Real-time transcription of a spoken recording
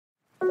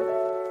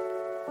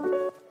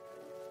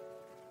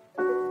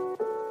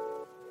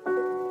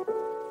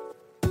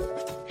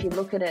if you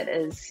look at it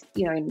as,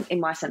 in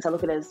my sense, I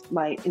look at it as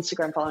my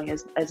Instagram following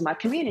as my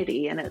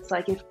community. And it's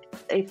like,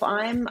 if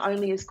I'm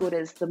only as good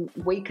as the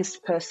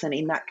weakest person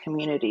in that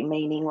community,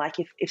 meaning like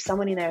if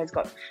someone in there has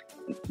got,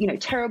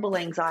 terrible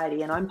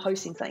anxiety and I'm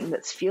posting something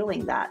that's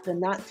fueling that, then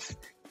that's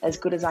as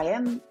good as I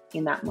am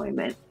in that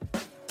moment.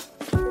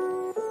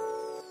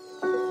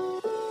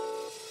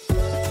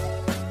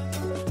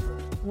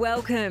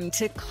 Welcome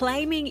to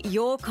Claiming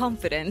Your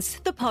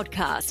Confidence, the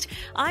podcast.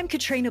 I'm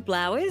Katrina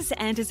Blowers,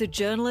 and as a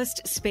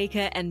journalist,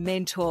 speaker and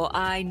mentor,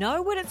 I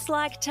know what it's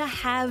like to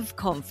have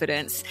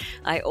confidence.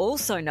 I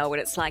also know what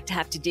it's like to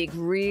have to dig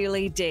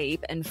really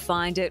deep and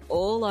find it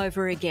all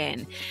over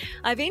again.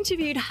 I've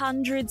interviewed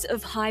hundreds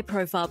of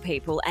high-profile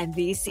people, and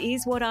this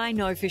is what I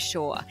know for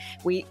sure.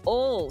 We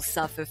all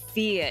suffer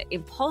fear,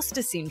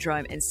 imposter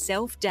syndrome, and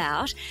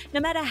self-doubt, no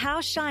matter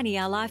how shiny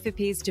our life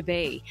appears to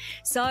be.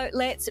 So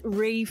let's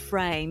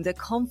reframe the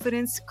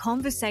confidence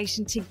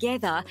conversation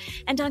together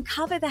and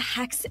uncover the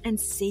hacks and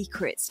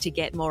secrets to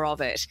get more of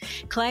it.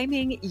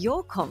 Claiming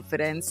your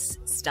confidence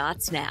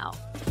starts now.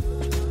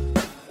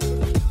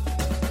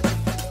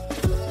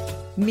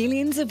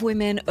 Millions of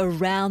women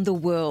around the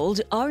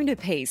world own a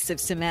piece of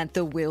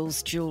Samantha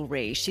Wills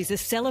jewellery. She's a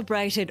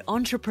celebrated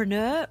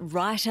entrepreneur,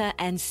 writer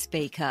and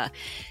speaker.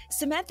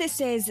 Samantha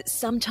says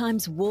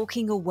sometimes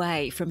walking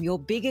away from your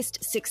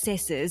biggest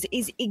successes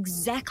is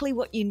exactly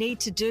what you need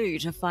to do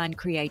to find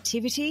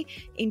creativity,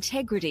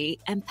 integrity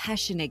and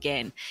passion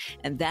again.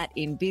 And that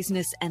in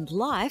business and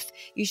life,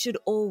 you should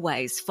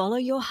always follow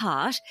your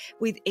heart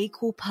with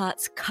equal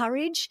parts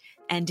courage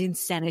and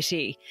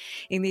insanity.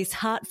 In this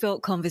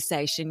heartfelt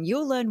conversation,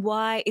 you'll learn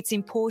why it's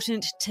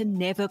important to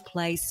never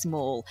play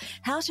small,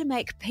 how to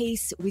make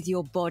peace with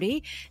your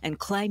body and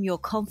claim your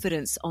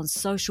confidence on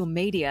social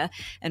media,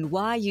 and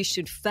why you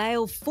should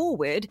fail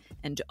forward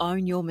and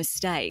own your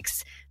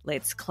mistakes.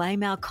 Let's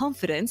claim our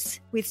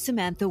confidence with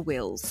Samantha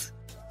Wills.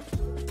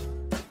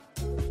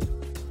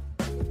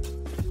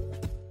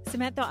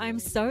 Samantha, I'm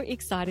so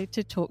excited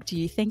to talk to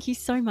you. Thank you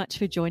so much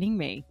for joining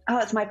me. Oh,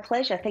 it's my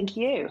pleasure. Thank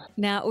you.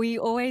 Now, we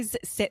always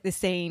set the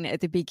scene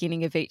at the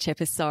beginning of each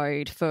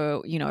episode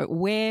for,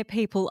 where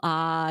people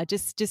are,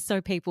 just so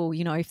people,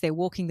 if they're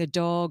walking the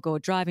dog or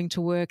driving to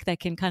work, they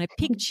can kind of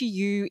picture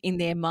you in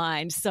their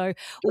mind. So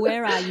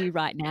where are you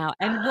right now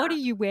and what are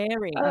you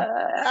wearing?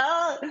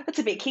 That's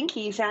a bit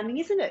kinky sounding,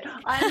 isn't it?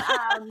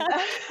 I'm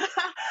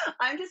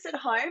just at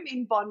home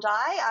in Bondi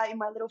in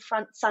my little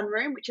front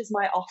sunroom, which is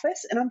my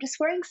office, and I'm just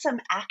wearing some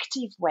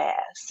active wear.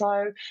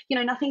 So,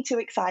 nothing too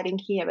exciting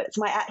here, but it's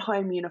my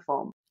at-home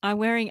uniform. I'm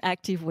wearing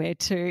active wear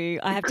too,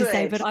 I have to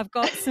say, but I've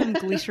got some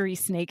glittery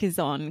sneakers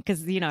on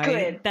because,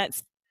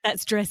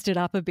 that's dressed it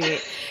up a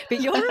bit. But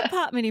your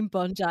apartment in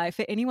Bondi,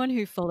 for anyone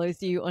who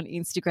follows you on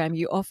Instagram,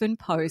 you often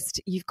post,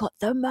 you've got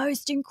the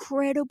most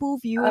incredible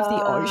view of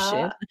the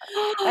ocean.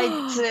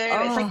 I do.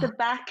 It's like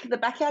the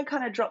backyard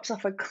kind of drops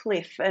off a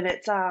cliff and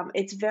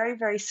it's very,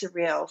 very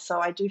surreal. So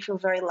I do feel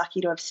very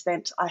lucky to have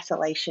spent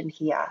isolation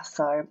here.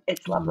 So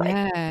it's lovely.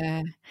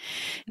 Yeah.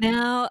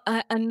 Now,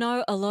 I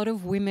know a lot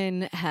of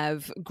women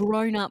have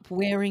grown up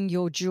wearing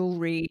your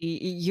jewellery,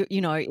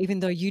 even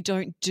though you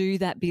don't do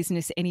that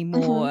business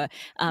anymore.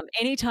 Mm-hmm.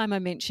 Anytime I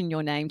mention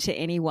your name to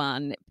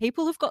anyone,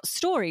 people have got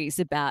stories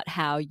about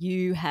how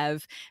you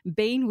have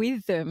been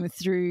with them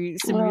through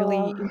some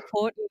really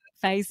important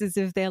phases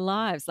of their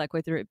lives, like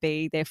whether it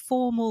be their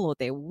formal or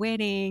their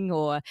wedding,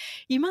 or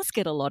you must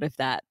get a lot of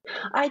that.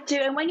 I do.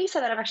 And when you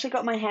say that, I've actually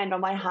got my hand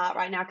on my heart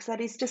right now because that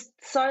is just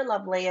so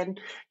lovely. And,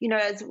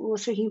 as we were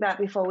speaking about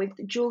before with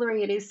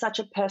jewellery, it's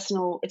a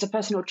personal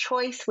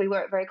choice. We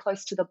wear it very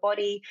close to the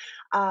body.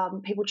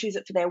 People choose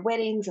it for their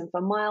weddings and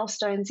for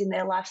milestones in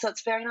their life. So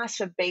it's very nice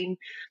to have been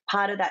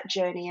part of that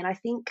journey. And I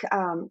think,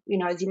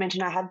 as you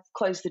mentioned, I have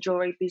closed the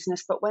jewellery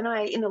business, but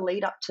in the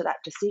lead up to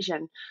that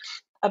decision,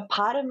 a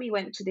part of me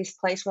went to this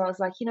place where I was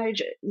like,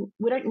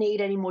 we don't need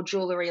any more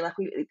jewellery. Like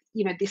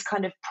this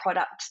kind of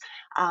product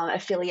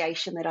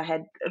affiliation that I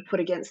had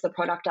put against the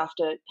product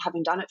after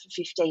having done it for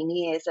 15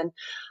 years. And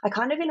I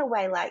kind of, in a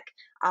way, like,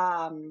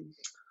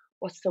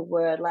 what's the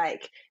word?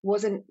 Like,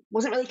 wasn't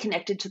really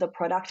connected to the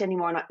product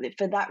anymore. And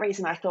for that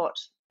reason, I thought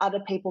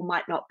other people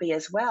might not be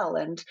as well.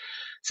 And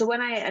so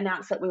when I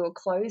announced that we were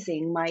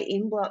closing, my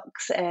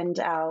inbox and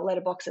our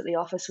letterbox at the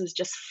office was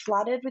just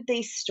flooded with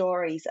these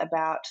stories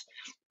about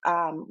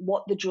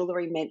what the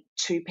jewellery meant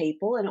to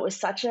people. And it was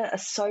such a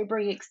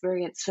sobering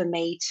experience for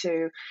me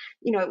to,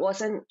 it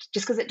wasn't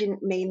just because it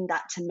didn't mean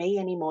that to me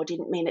anymore,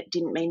 didn't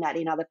mean that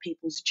in other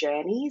people's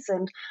journeys.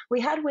 And we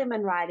had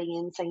women writing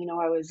in saying,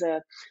 I was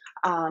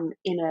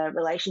in a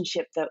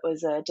relationship that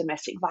was a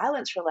domestic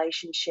violence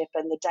relationship.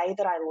 And the day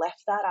that I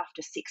left that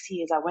after 6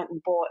 years, I went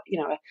and bought,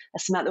 a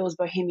Samantha Wills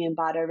Bohemian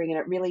Bardo ring.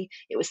 And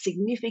it was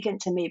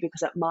significant to me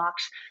because it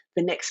marked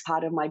the next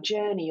part of my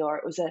journey. Or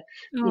it was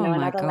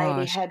another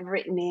lady had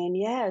written in,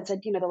 and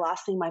said, the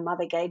last thing my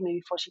mother gave me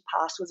before she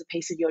passed was a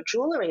piece of your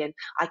jewellery, and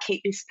I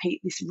keep this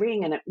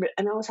ring. And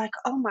I was like,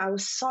 I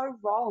was so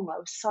wrong. I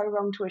was so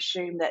wrong to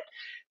assume that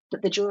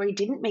the jewellery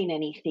didn't mean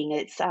anything.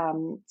 It's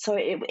so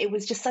it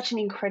was just such an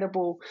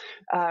incredible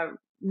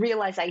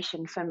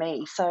realization for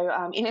me. So,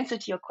 in answer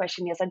to your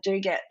question, yes, I do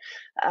get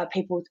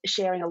people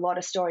sharing a lot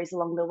of stories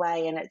along the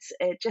way, and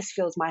it just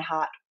fills my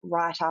heart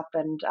right up,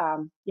 and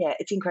yeah,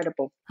 it's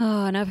incredible.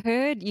 Oh, and I've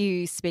heard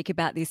you speak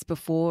about this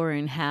before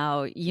and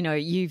how,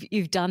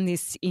 you've done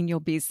this in your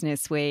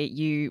business where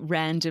you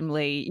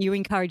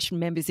encourage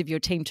members of your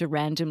team to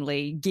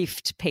randomly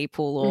gift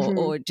people Hmm.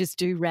 or just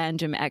do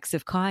random acts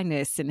of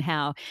kindness, and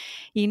how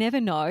you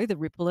never know the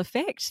ripple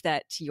effect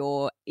that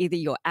either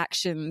your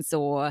actions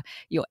or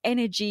your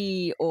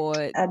energy or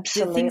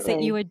the things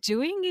that you Absolutely. are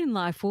doing in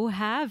life will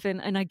have.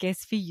 And I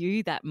guess for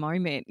you, that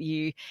moment,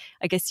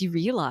 I guess you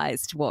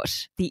realized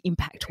what the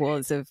impact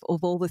was of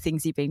all the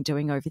things you've been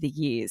doing over the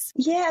years.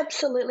 Yeah,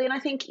 absolutely. And I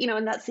think,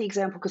 and that's the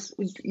example because,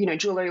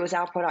 jewelry was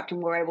our product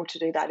and we're able to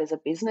do that as a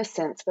business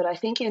sense. But I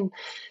think in,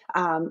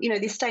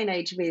 this day and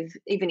age with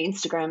even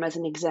Instagram as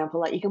an example,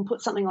 like you can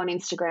put something on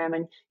Instagram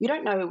and you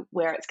don't know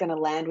where it's going to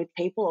land with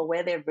people or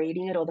where they're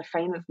reading it or the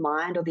frame of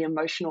mind or the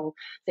emotional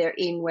they're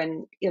in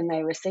when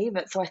they receive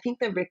it. So I think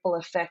the ripple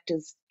effect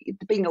is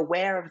being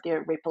aware of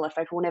the ripple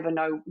effect. We'll never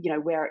know,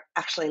 where it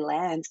actually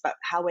lands, but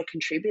how we're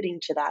contributing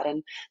to that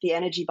and the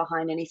energy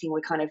behind anything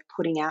we're kind of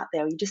putting out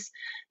there.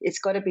 It's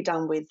got to be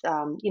done with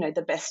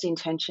the best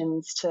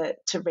intentions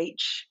to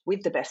reach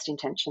with the best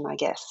intention, I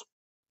guess.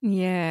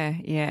 Yeah,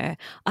 yeah.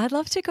 I'd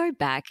love to go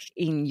back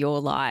in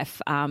your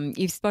life.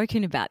 You've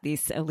spoken about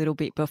this a little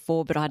bit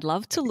before, but I'd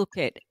love to look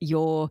at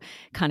your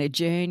kind of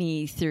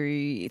journey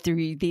through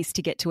this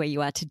to get to where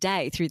you are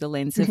today through the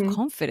lens of Hmm.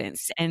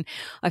 confidence. And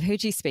I've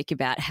heard you speak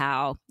about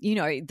how,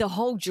 the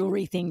whole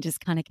jewelry thing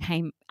just kind of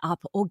came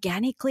up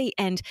organically.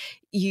 And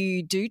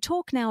you do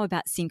talk now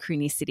about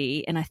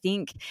synchronicity. And I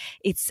think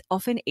it's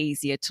often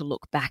easier to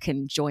look back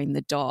and join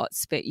the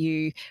dots, but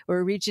you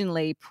were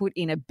originally put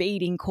in a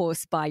beading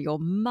course by your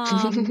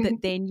mum,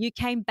 but then you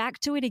came back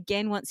to it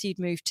again once you'd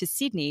moved to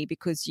Sydney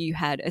because you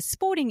had a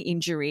sporting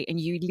injury and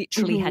you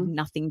literally had Hmm.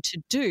 nothing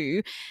to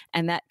do.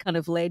 And that kind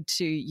of led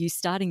to you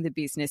starting the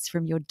business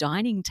from your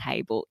dining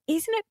table.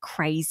 Isn't it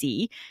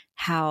crazy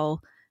how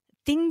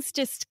things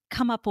just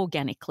come up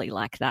organically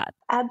like that?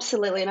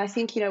 Absolutely. And I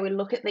think, we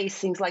look at these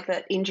things like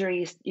that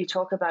injuries you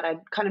talk about. I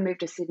kind of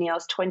moved to Sydney. I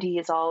was 20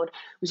 years old,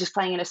 was just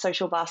playing in a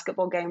social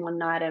basketball game one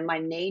night and my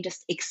knee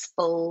just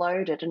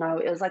exploded. And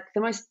it was like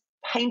the most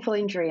painful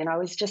injury. And I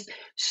was just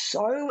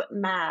so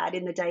mad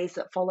in the days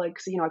that followed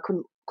because, I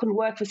couldn't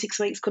work for 6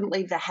 weeks, couldn't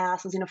leave the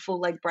house, was in a full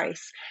leg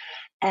brace.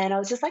 And I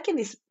was just like in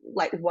this,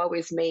 like, woe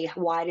is me.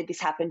 Why did this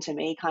happen to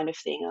me kind of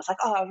thing? I was like,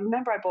 oh, I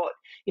remember I bought,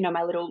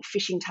 my little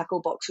fishing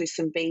tackle box with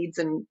some beads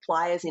and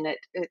pliers in it.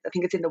 I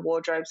think it's in the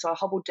wardrobe. So I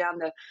hobbled down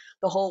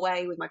the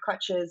hallway with my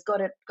crutches,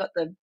 got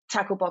the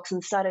tackle box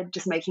and started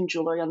just making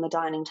jewelry on the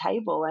dining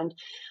table. And,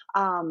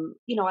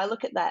 I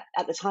look at that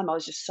at the time, I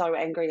was just so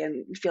angry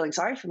and feeling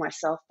sorry for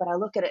myself. But I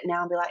look at it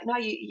now and be like, no,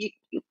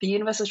 the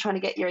universe was trying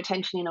to get your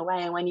attention in a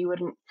way. And when you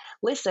wouldn't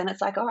listen,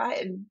 it's like, all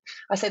right. And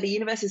I say the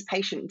universe is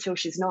patient until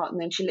she's not, and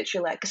then she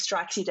literally like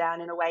strikes you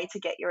down in a way to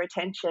get your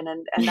attention.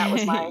 And that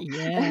was my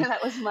Yeah.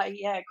 that was my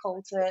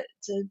call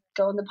to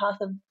go on the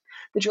path of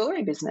the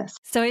jewelry business.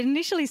 So it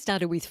initially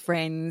started with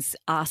friends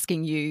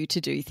asking you to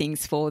do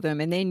things for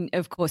them, and then,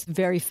 of course,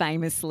 very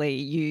famously,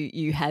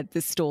 you had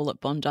the stall at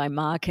Bondi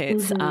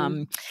Markets.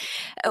 Hmm.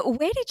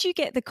 Where did you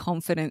get the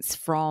confidence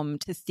from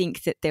to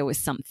think that there was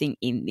something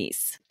in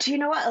this? Do you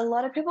know what? A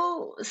lot of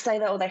people say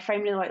that, or they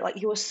frame it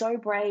like you were so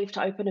brave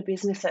to open a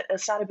business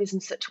start a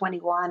business at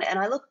 21. And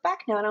I look back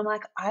now and I'm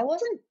like, I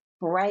wasn't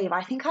brave.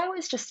 I think I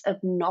was just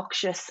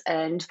obnoxious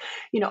and,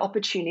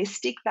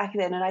 opportunistic back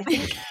then. And I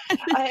think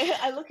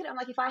I look at it, I'm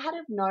like, if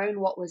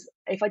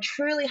I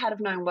truly had have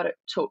known what it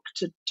took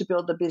to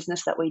build the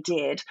business that we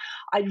did,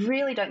 I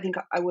really don't think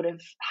I would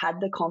have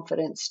had the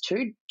confidence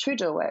to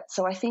do it.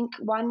 So I think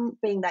one,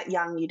 being that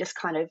young, you just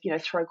kind of,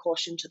 throw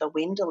caution to the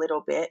wind a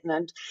little bit.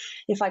 And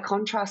if I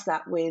contrast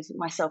that with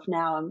myself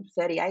now, I'm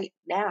 38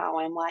 now,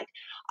 I'm like,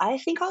 I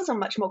think I was a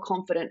much more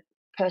confident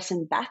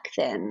person back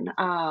then,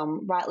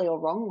 rightly or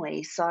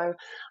wrongly. So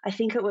I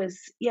think it was,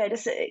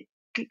 just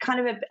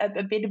kind of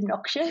a bit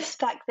obnoxious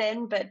back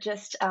then, but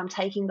just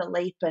taking the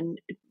leap and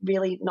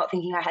really not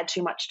thinking I had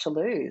too much to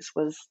lose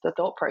was the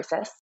thought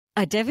process.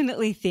 I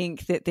definitely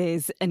think that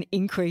there's an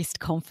increased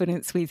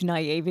confidence with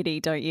naivety,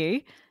 don't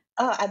you?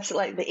 Oh,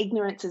 absolutely. The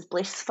ignorance is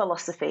bliss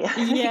philosophy. I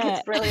think it's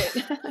Yeah.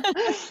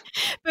 brilliant.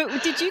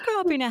 But did you grow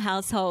up in a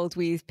household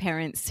with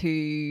parents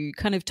who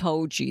kind of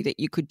told you that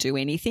you could do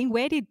anything?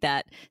 Where did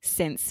that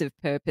sense of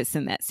purpose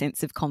and that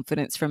sense of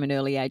confidence from an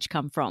early age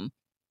come from?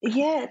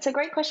 Yeah, it's a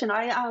great question.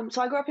 I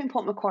grew up in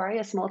Port Macquarie,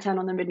 a small town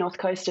on the mid north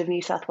coast of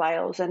New South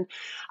Wales, and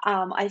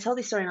I tell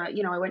this story. And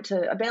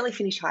I barely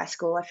finished high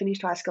school. I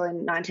finished high school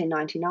in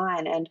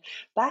 1999, and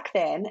back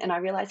then, and I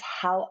realized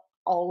how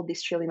old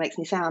this truly makes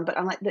me sound, but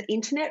I'm like, the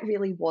internet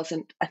really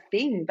wasn't a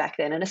thing back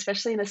then, and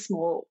especially in a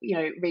small,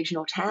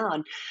 regional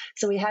town.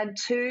 So we had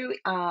two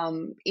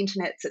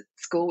internets at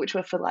school, which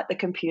were for like the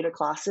computer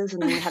classes,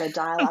 and then we had a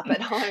dial up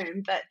at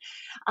home. But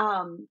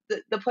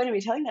the point of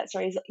me telling that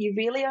story is that you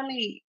really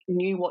only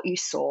knew what you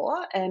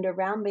saw. And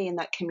around me in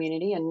that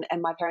community, and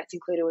my parents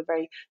included, were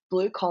very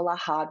blue collar,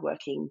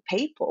 hardworking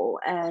people.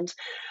 And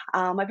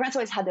my parents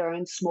always had their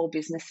own small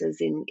businesses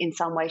in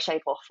some way,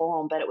 shape, or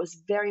form, but it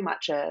was very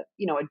much a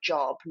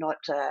job, not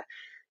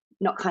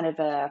kind of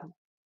a.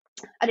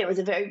 And it was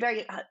a very,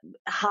 very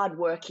hard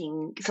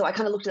working. So I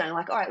kind of looked at it and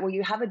like, all right, well,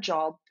 you have a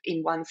job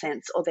in one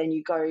sense, or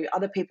then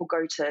other people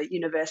go to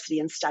university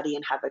and study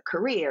and have a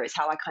career, is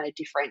how I kind of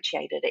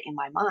differentiated it in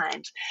my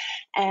mind.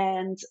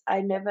 And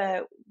I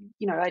never,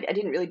 I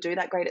didn't really do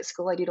that great at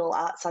school. I did all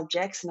art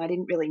subjects, and I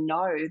didn't really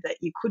know that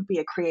you could be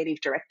a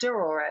creative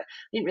director, I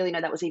didn't really know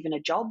that was even a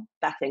job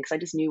back then, because I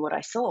just knew what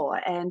I saw.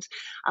 And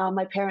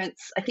my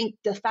parents, I think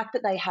the fact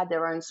that they had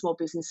their own small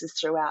businesses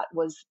throughout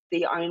was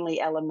the only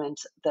element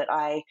that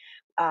I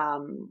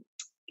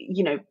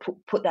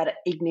put that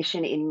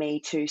ignition in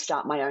me to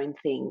start my own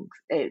thing.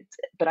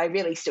 But I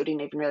really still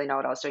didn't even really know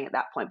what I was doing at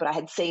that point. But I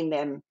had seen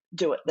them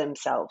do it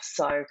themselves,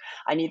 so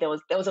I knew there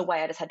was a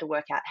way. I just had to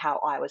work out how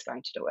I was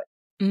going to do it.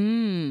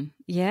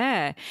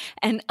 Yeah.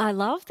 And I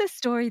love the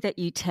story that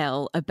you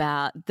tell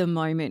about the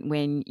moment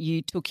when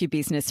you took your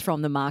business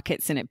from the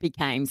markets and it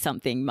became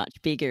something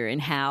much bigger,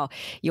 and how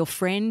your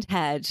friend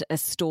had a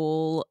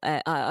stall,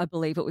 I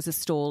believe it was a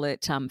stall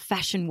at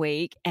Fashion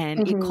Week,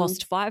 and it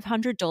cost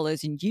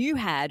 $500 and you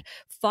had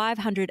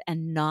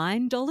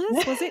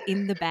 $509, was it,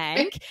 in the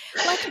bank?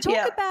 Like,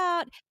 talk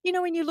about,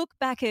 when you look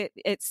back at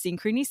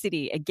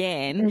synchronicity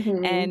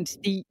again, and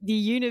the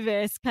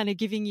universe kind of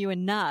giving you a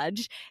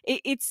nudge,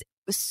 it's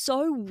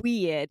so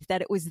weird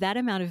that it was that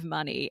amount of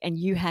money and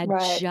you had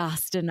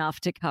just enough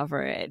to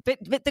cover it.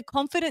 But the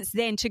confidence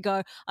then to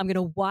go, I'm going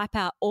to wipe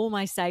out all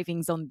my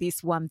savings on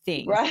this one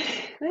thing. Right.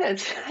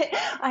 Yes.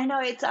 I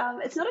know it's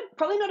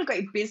probably not a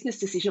great business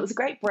decision. It was a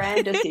great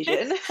brand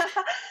decision.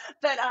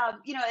 But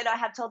and I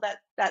have told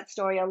that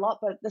story a lot.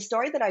 But the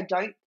story that I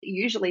don't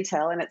usually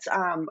tell, and it's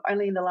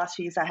only in the last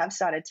few years I have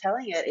started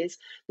telling it, is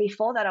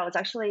before that I was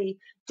actually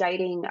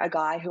dating a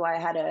guy who I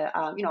had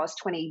I was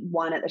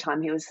 21 at the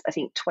time. He was, I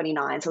think,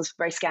 29. So it was a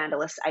very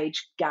scandalous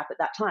age gap at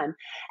that time.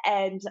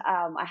 And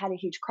I had a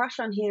huge crush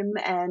on him,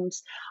 and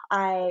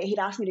he'd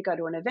asked me to go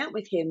to an event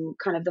with him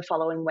kind of the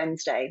following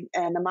Wednesday.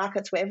 And the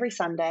markets were every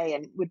Sunday,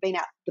 and we'd been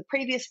out the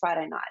previous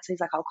Friday night. So he's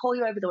like, I'll call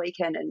you over the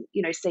weekend and,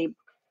 see,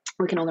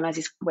 we can organise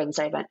this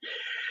Wednesday event.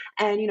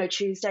 And,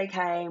 Tuesday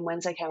came,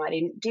 Wednesday came,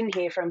 I didn't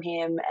hear from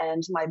him.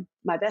 And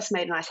my best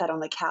mate and I sat on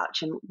the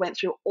couch and went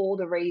through all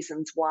the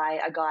reasons why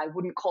a guy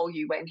wouldn't call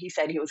you when he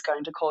said he was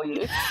going to call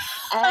you. And,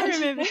 I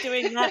remember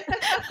doing that.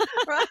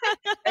 Right?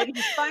 Maybe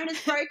his phone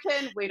is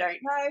broken. We don't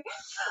know.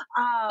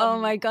 Oh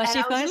my gosh,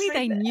 if only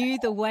they knew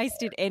the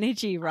wasted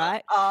energy,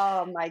 right?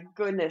 Oh my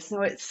goodness.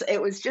 No,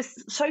 it was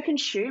just so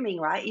consuming,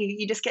 right?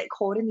 You just get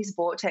caught in this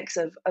vortex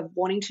of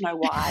wanting to know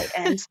why.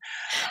 And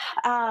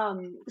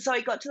so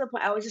it got to the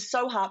point I was just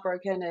so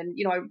heartbroken, and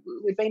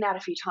we'd been out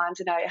a few times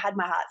and I had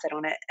my heart set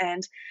on it.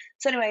 And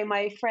so anyway,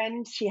 my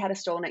friend, she had a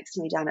stall next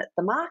to me down at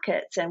the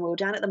markets, and we were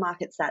down at the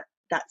markets that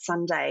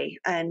Sunday,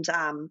 and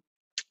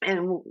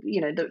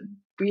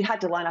we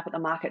had to line up at the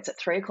markets at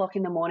 3:00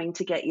 in the morning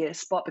to get your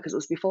spot, because it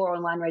was before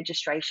online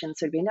registration.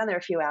 So we'd been down there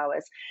a few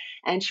hours,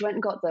 and she went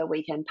and got the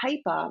weekend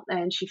paper,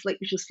 and she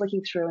was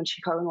flicking through, and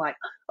she kind of like,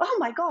 oh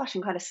my gosh,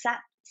 and kind of sat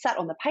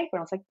on the paper. And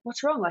I was like,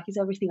 what's wrong? Like, is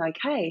everything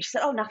okay? She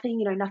said, oh,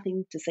 nothing,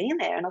 nothing to see in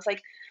there. And I was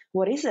like,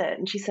 what is it?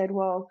 And she said,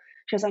 well,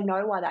 she goes, I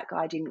know why that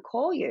guy didn't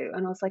call you.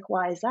 And I was like,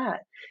 why is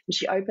that? And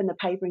she opened the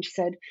paper and she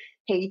said,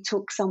 he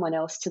took someone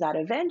else to that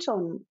event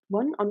on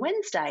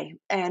Wednesday,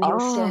 and he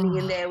was standing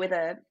in there with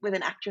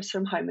an actress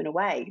from Home and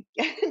Away.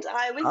 And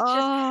I was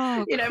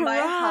just, my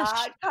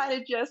heart kind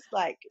of just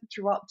like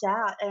dropped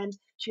out. And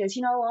she goes,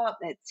 you know what,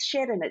 it's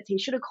shit, and he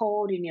should have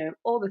called, and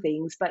all the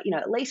things, but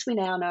at least we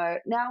now know,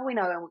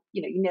 and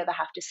you never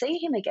have to see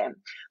him again. I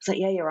was like,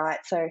 yeah, you're right.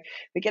 So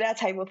we get our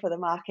table for the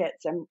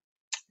markets, and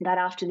that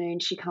afternoon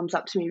she comes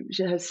up to me.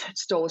 Her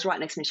stall was right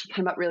next to me. She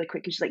came up really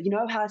quick and she's like,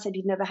 how I said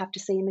you'd never have to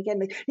see him again?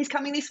 He's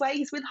coming this way.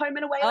 He's with Home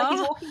and Away. Like, he's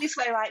walking this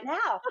way right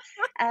now.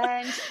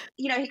 And,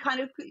 he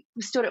kind of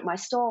stood at my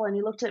stall and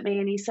he looked at me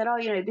and he said, oh,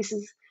 this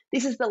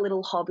is the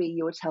little hobby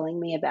you were telling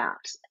me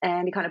about.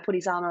 And he kind of put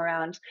his arm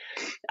around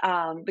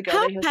the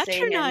girl that he was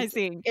seeing.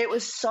 Patronising. It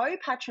was so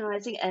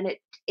patronising, and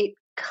it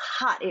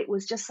cut. It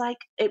was just like,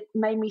 it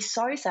made me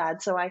so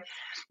sad. So I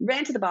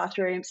ran to the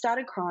bathroom,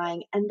 started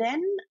crying, and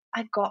then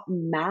I got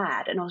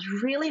mad. And I was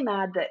really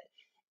mad that,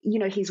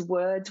 his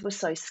words were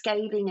so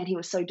scathing and he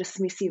was so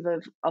dismissive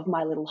of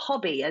my little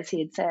hobby, as he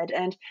had said.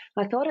 And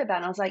I thought about it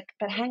and I was like,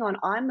 but hang on,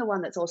 I'm the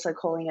one that's also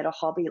calling it a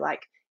hobby.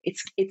 Like,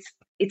 it's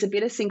a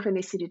bit of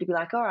synchronicity to be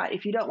like, all right,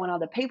 if you don't want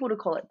other people to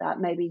call it that,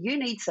 maybe you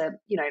need to,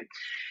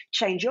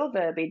 change your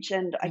verbiage.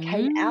 And I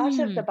came out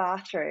of the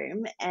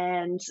bathroom,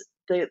 and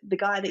the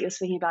guy that you're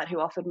speaking about who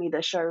offered me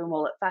the showroom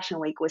wall at Fashion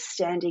Week was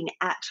standing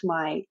at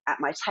my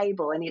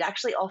table, and he'd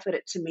actually offered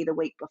it to me the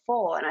week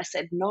before, and I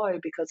said no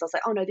because I was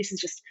like, oh no, this is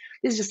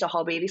just a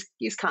hobby.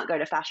 You just can't go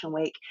to Fashion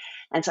Week.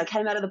 And so I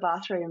came out of the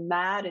bathroom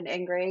mad and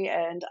angry,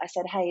 and I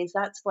said, hey, is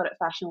that spot at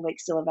Fashion Week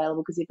still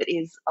available? Because if it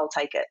is, I'll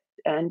take it.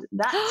 And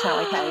that's how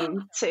I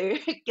came to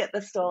get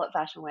the stall at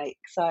Fashion Week.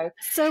 So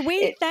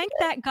we thank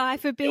that guy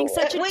for being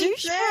such a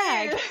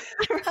douchebag.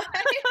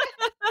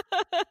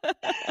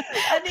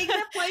 I think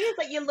the point is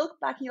like you look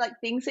back and you're like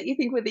things that you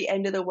think were the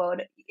end of the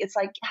world. It's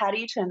like, how do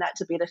you turn that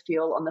to be the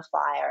fuel on the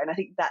fire? And I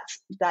think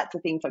that's a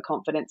thing for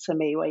confidence for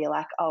me, where you're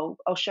like, I'll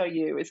show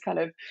you, is kind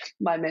of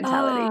my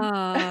mentality.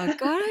 Oh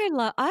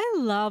God, I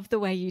love the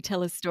way you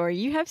tell a story.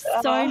 You have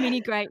so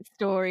many great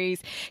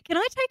stories. Can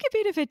I take a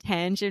bit of a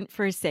tangent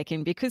for a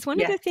second? Because one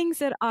of the things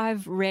that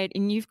I've read,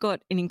 and you've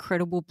got an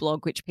incredible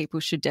blog which people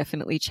should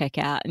definitely check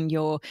out, and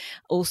you're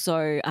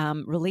also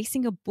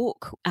releasing a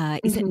book.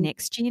 Is it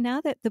next year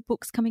now that the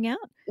book's coming out?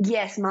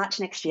 Yes, March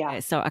next year. Yeah,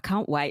 so I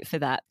can't wait for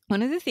that.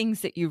 One of the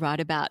things that you write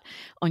about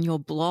on your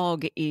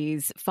blog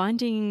is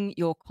finding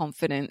your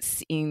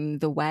confidence in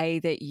the way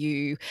that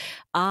you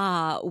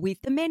are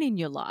with the men in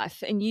your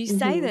life. And you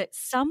say that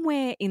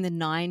somewhere in the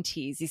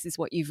 90s, this is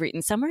what you've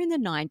written, somewhere in the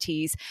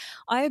 90s,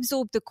 I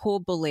absorbed the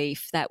core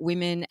belief that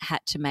women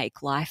had to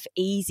make life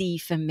easy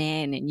for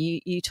men. And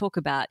you talk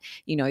about,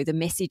 the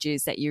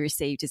messages that you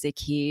received as a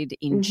kid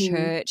in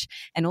church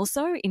and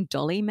also in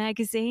Dolly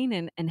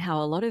magazine, and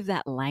how a lot of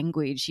that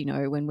language,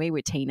 when we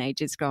were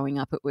teenagers growing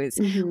up, it was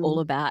all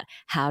about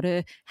how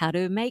to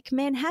make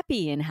men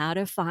happy and how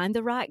to find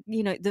the right,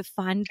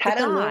 how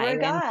to lure a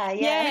guy.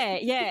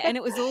 Yeah. And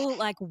it was all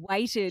like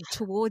weighted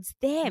towards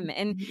them.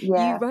 And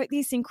you wrote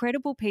this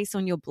incredible piece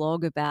on your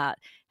blog about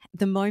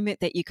the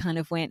moment that you kind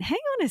of went, hang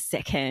on a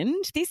second,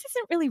 this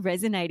isn't really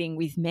resonating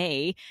with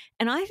me.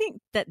 And I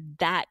think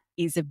that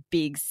is a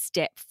big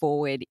step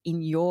forward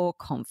in your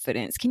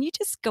confidence. Can you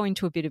just go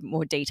into a bit of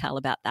more detail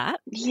about that?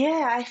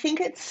 Yeah, I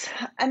think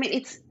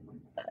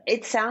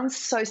it sounds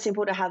so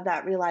simple to have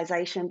that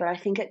realization, but I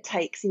think it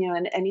takes,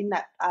 and in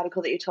that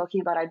article that you're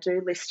talking about, I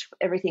do list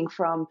everything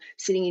from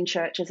sitting in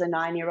church as a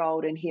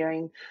 9-year-old and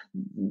hearing,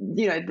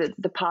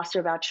 the pastor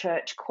of our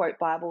church quote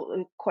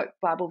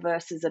Bible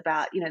verses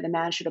about, the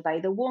man should obey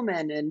the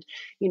woman, and,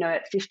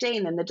 at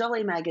 15, and the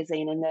Dolly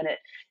magazine, and then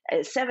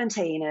at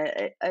 17,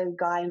 a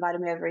guy invited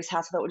me over his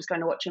house. I thought we were just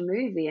going to watch a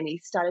movie, and he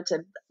started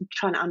to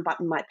try to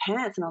unbutton my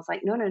pants, and I was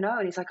like, no.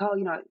 And he's like, oh,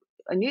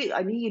 I knew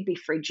you'd be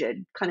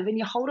frigid, kind of, and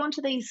you hold on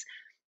to these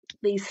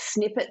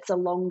snippets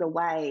along the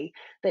way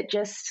that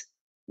just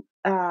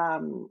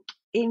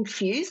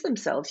infuse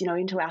themselves,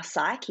 into our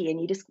psyche,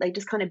 and they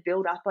just kind of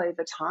build up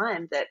over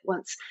time.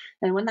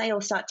 When they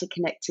all start to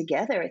connect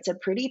together, it's a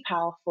pretty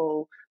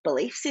powerful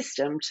belief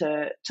system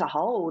to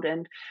hold.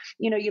 And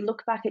you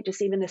look back at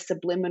just even the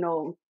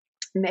subliminal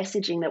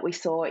messaging that we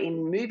saw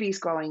in movies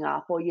growing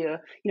up, or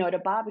at a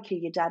barbecue,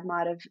 your dad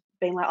might have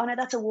been like, oh no,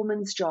 that's a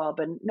woman's job,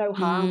 and no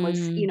harm was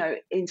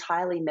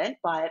entirely meant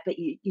by it, but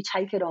you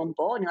take it on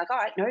board and you're like, all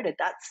right, noted,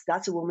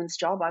 that's a woman's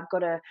job.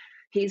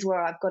 Here's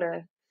where I've got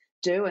to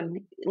do.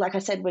 And like I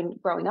said, when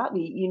growing up,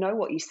 you know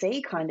what you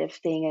see, kind of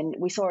thing. And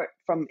we saw it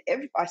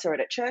I saw it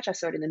at church, I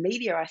saw it in the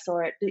media, I saw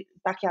it at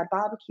backyard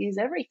barbecues,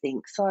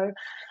 everything. So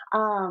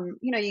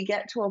you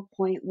get to a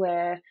point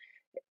where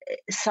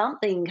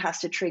something has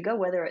to trigger,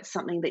 whether it's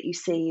something that you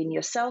see in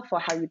yourself or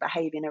how you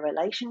behave in a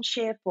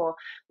relationship, or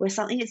where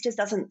something just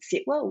doesn't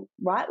sit well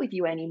right with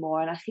you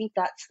anymore. And I think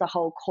that's the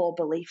whole core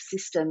belief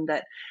system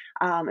that,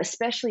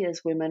 especially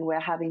as women, we're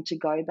having to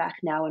go back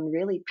now and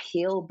really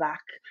peel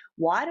back.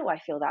 Why do I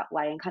feel that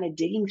way? And kind of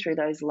digging through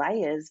those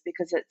layers,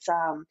 because it's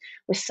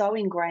we're so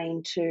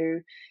ingrained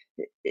to,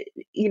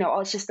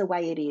 it's just the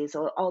way it is,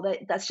 or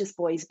that's just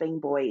boys being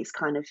boys,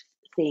 kind of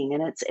thing.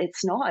 And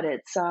it's not.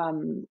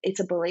 It's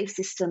a belief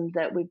system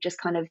that we've just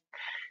kind of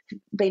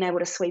been able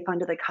to sweep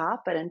under the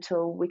carpet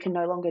until we can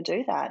no longer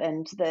do that.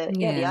 And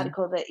the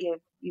article that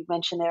you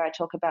mentioned there, I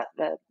talk about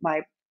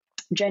my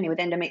journey with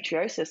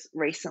endometriosis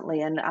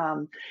recently, and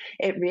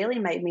it really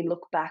made me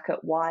look back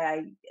at why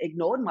I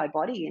ignored my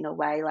body in a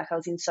way. Like I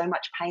was in so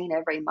much pain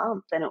every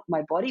month, and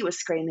my body was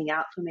screaming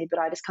out for me, but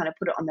I just kind of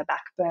put it on the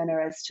back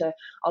burner as to,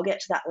 I'll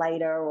get to that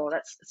later, or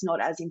it's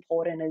not as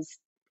important as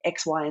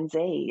X, Y, and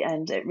Z.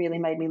 And it really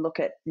made me look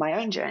at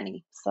my own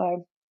journey.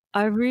 So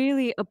I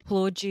really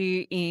applaud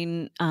you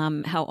in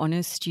how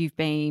honest you've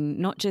been,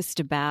 not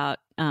just about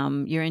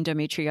your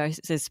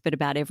endometriosis, but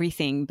about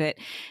everything. But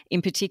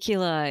in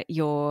particular,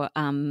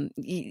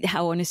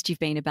 how honest you've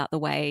been about the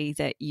way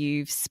that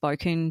you've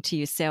spoken to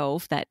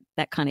yourself, that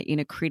kind of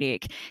inner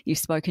critic. You've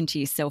spoken to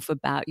yourself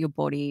about your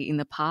body in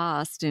the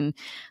past, and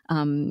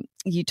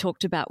you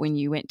talked about when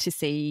you went to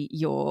see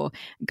your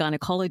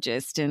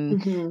gynecologist,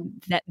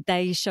 and that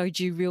they showed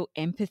you real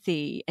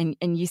empathy, and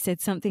you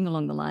said something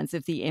along the lines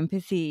of the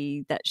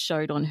empathy that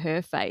showed on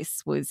her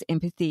face was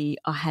empathy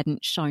I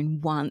hadn't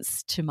shown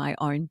once to my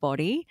own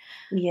body.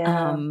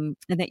 And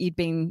that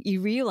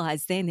you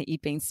realised then that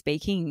you'd been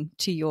speaking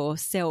to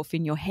yourself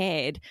in your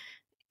head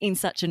in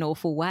such an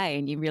awful way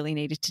and you really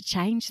needed to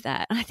change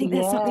that. I think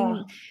that's Yeah.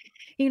 something,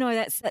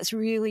 that's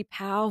really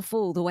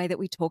powerful, the way that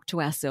we talk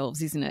to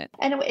ourselves, isn't it?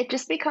 And it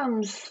just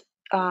becomes,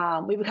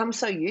 we become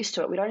so used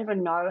to it. We don't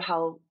even know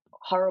how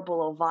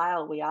horrible or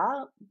vile we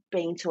are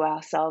being to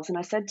ourselves. And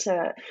I said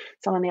to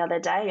someone the other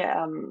day,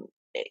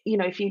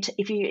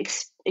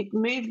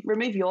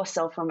 remove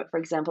yourself from it, for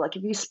example, like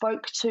if you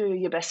spoke to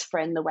your best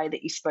friend the way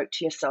that you spoke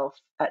to yourself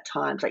at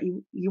times, like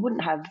you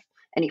wouldn't have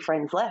any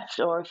friends left.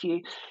 Or if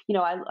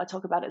I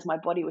talk about it as my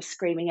body was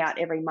screaming out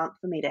every month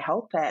for me to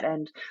help it,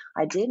 and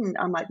I didn't.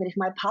 I'm like, but if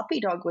my puppy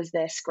dog was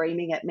there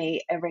screaming at me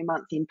every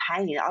month in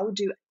pain, I would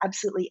do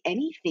absolutely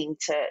anything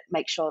to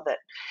make sure that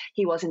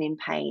he wasn't in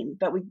pain.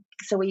 But we're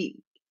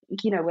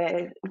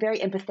very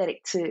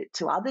empathetic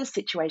to others'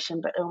 situation,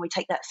 but when we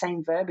take that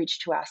same verbiage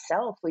to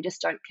ourselves, we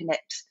just don't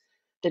connect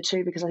the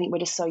two, because I think we're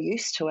just so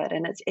used to it,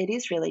 and it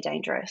is really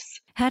dangerous.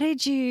 How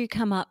did you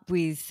come up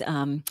with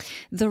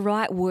the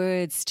right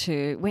words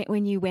to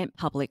when you went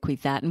public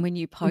with that, and when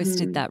you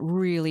posted that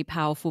really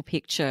powerful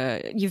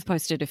picture? You've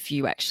posted a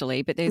few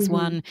actually, but there's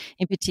one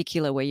in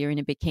particular where you're in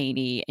a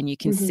bikini and you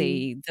can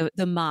see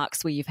the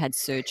marks where you've had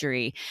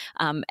surgery,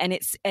 and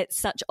it's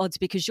such odds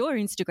because your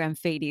Instagram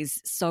feed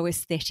is so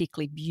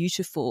aesthetically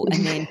beautiful,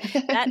 and then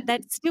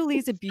that still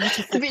is a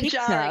beautiful it's a bit picture,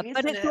 jarring,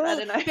 but isn't it? I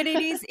don't know. but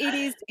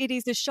it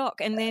is a shock.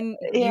 And then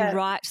you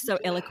write so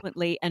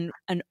eloquently and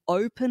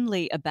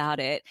openly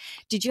about it.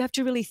 Did you have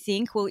to really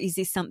think, well, is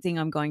this something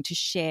I'm going to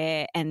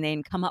share, and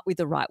then come up with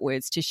the right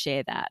words to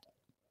share that?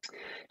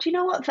 Do you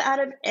know what? Out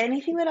of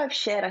anything that I've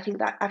shared, I think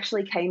that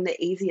actually came the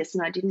easiest,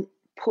 and I didn't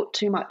put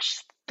too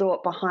much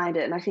thought behind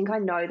it. And I think I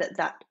know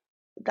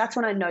that's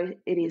when I know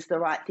it is the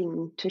right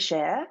thing to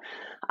share.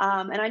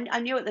 And I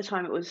knew at the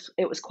time it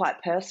was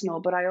quite personal,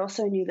 but I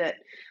also knew that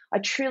I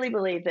truly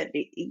believe that,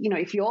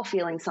 if you're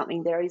feeling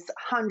something, there is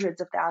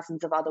hundreds of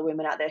thousands of other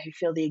women out there who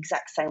feel the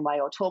exact same way,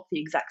 or talk the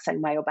exact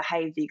same way, or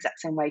behave the exact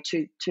same way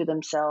to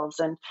themselves.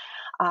 And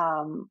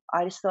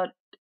I just thought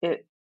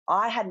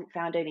I hadn't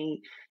found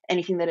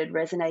anything that had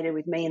resonated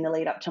with me in the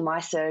lead up to my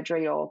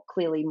surgery, or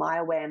clearly my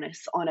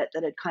awareness on it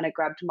that had kind of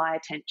grabbed my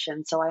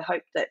attention. So I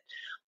hoped that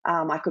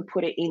I could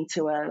put it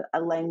into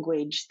a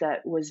language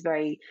that was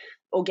very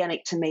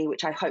organic to me,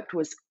 which I hoped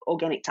was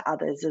organic to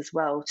others as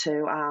well,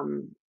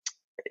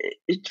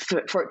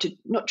 for it to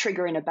not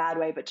trigger in a bad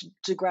way, but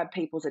to grab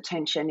people's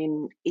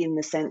attention in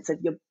the sense of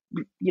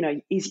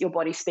is your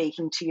body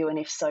speaking to you? And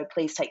if so,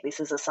 please take this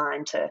as a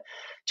sign to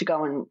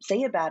go and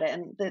see about it.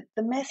 And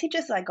the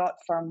messages I got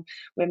from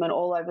women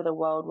all over the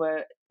world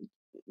were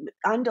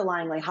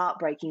underlyingly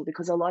heartbreaking,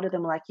 because a lot of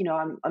them are like,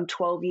 I'm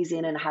 12 years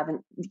in and I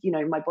haven't,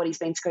 my body's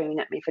been screaming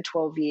at me for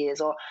 12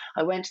 years, or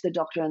I went to the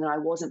doctor and I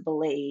wasn't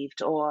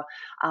believed, or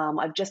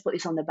I've just put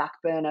this on the back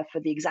burner for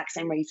the exact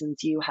same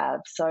reasons you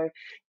have. So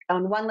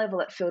on one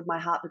level it filled my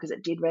heart because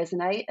it did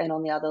resonate, and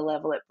on the other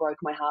level it broke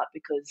my heart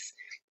because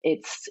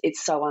it's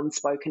so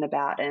unspoken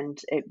about, and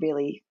it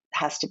really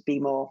has to be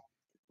more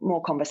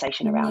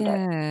conversation around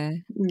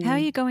it. How are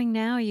you going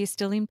now? Are you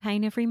still in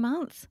pain every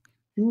month?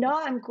 No,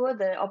 I'm good.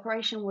 The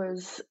operation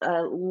was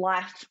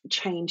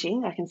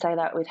life-changing. I can say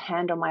that with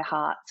hand on my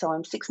heart. So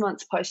I'm 6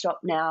 months post-op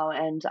now,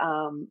 and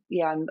I'm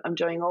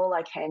doing all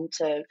I can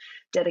to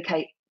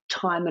dedicate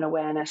time and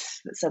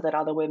awareness so that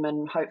other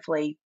women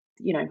hopefully,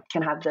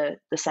 can have the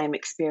same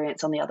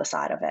experience on the other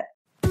side of it.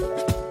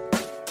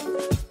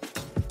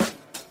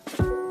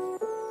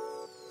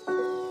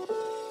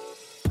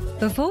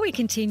 Before we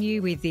continue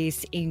with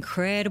this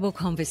incredible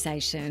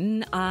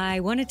conversation, I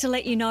wanted to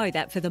let you know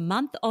that for the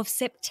month of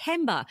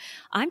September,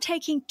 I'm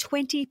taking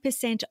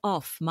 20%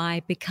 off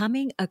my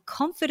Becoming a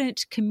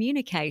Confident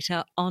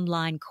Communicator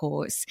online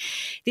course.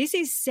 This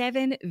is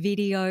 7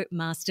 video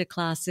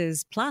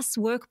masterclasses plus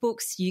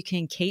workbooks you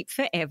can keep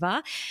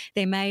forever.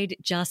 They're made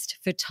just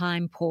for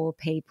time-poor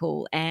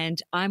people,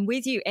 and I'm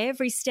with you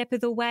every step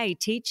of the way,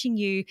 teaching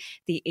you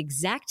the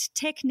exact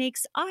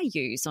techniques I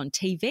use on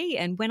TV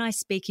and when I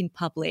speak in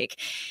public.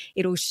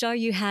 It'll show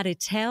you how to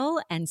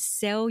tell and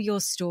sell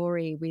your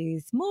story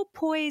with more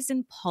poise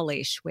and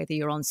polish, whether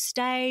you're on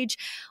stage,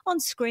 on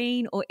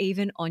screen, or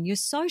even on your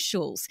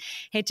socials.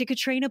 Head to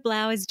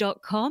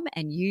katrinablowers.com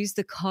and use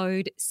the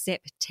code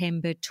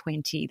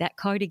September20. That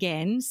code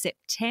again,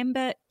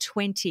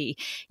 September20.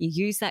 You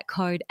use that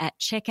code at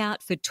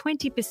checkout for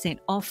 20%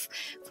 off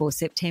for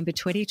September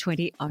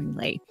 2020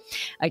 only.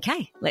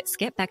 Okay, let's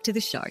get back to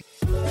the show.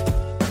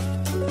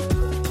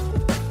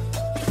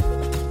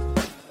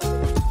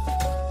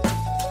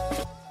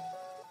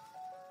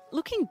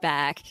 Looking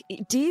back,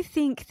 do you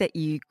think that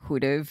you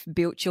could have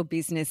built your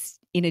business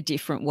in a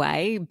different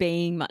way,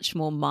 being much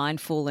more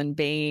mindful and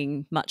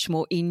being much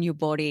more in your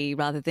body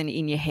rather than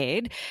in your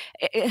head?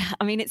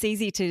 I mean, it's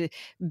easy to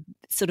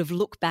sort of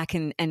look back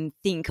and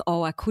think,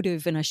 oh, I could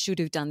have and I should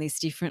have done this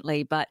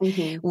differently. But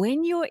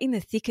when you're in the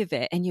thick of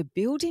it and you're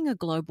building a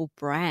global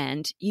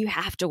brand, you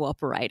have to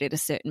operate at a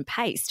certain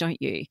pace,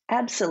 don't you?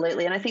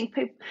 Absolutely. And I think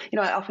people,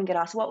 I often get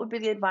asked, what would be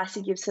the advice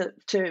you give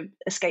to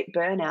escape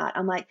burnout?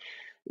 I'm like,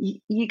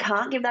 you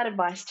can't give that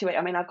advice to it.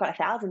 I mean, I've got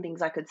 1,000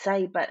 things I could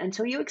say, but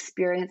until you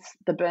experience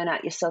the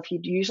burnout yourself, you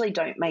usually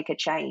don't make a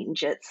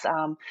change. It's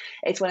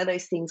one of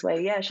those things where,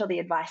 yeah, sure, the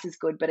advice is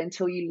good, but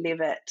until you live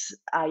it,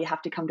 you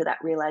have to come to that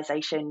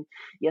realization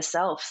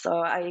yourself. So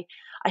I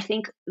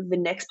think the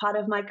next part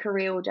of my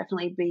career will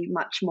definitely be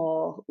much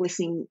more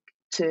listening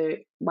to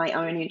my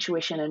own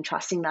intuition and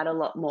trusting that a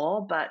lot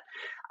more. But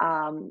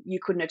you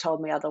couldn't have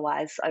told me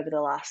otherwise over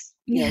the last,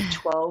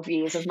 12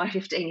 years of my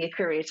 15-year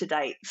career to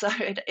date. So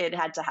it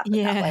had to happen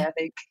that way, Yeah. I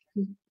think.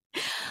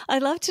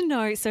 I'd love to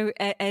know. So,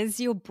 as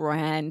your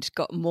brand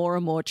got more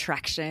and more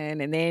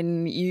traction, and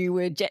then you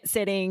were jet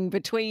setting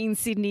between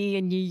Sydney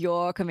and New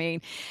York, I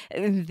mean,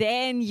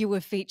 then you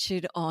were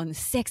featured on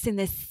Sex and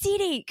the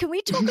City. Can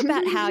we talk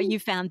about how you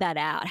found that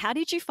out? How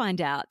did you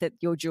find out that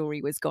your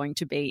jewelry was going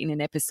to be in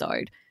an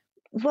episode?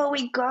 Well,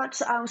 we got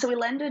so we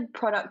lended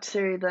product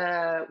to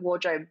the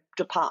wardrobe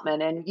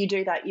department, and you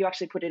do that. You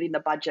actually put it in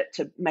the budget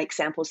to make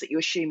samples that you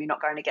assume you're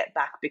not going to get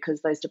back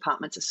because those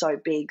departments are so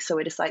big. So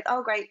we're just like,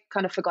 oh, great,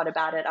 kind of forgot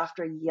about it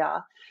after a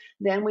year.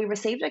 Then we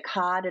received a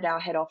card at our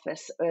head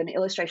office, an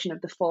illustration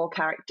of the 4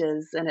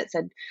 characters, and it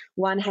said,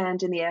 "One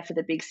hand in the air for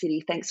the big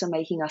city. Thanks for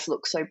making us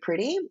look so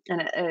pretty."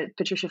 And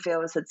Patricia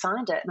Fields had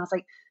signed it, and I was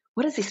like,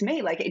 what does this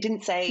mean? Like, it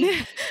didn't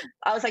say.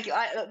 I was like,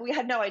 we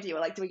had no idea.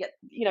 We're like, do we get,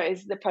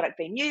 is the product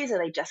being used? Are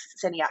they just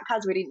sending out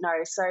cards? We didn't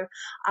know. So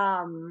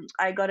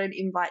I got an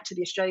invite to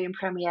the Australian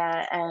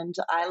premiere, and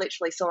I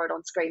literally saw it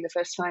on screen the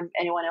first time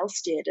anyone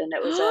else did. And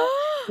it was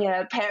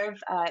a pair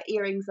of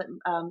earrings that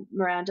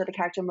Miranda, the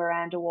character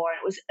Miranda, wore. And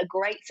it was a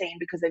great scene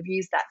because they've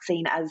used that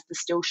scene as the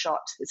still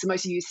shot. It's the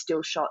most used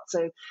still shot.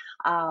 So,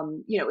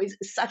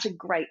 it's such a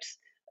great,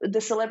 the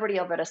celebrity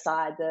of it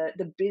aside,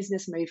 the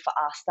business move for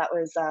us, that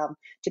was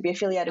to be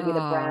affiliated with a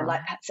brand Oh.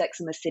 like Sex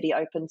and the City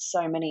opened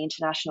so many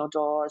international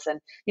doors, and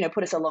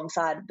put us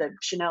alongside the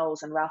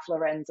Chanel's and Ralph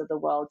Lauren's of the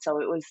world. So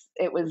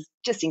it was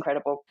just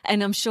incredible.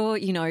 And I'm sure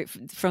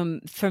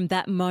from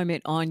that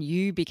moment on,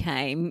 you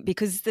became,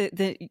 because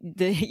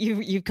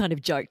you've kind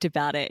of joked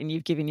about it, and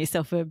you've given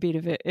yourself a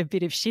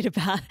bit of shit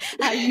about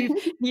how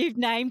you've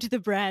named the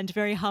brand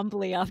very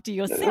humbly after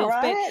yourself,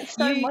 Right? but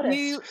So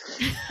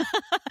modest.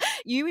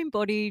 you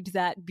embodied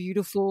that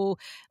beautiful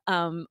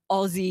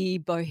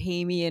Aussie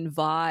bohemian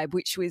vibe,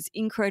 which was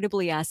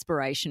incredibly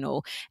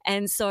aspirational.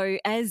 And so,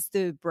 as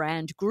the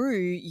brand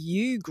grew,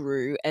 you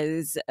grew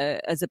as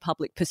a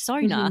public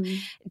persona. Mhm.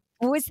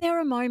 Was there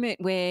a moment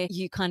where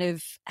you kind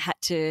of had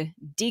to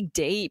dig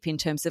deep in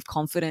terms of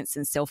confidence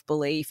and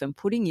self-belief and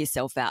putting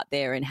yourself out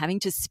there and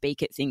having to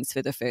speak at things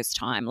for the first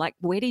time? Like,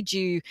 what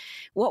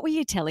were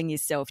you telling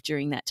yourself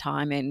during that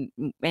time,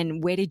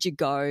 and where did you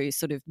go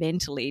sort of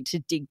mentally to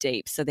dig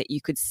deep so that you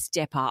could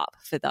step up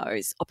for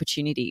those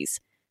opportunities?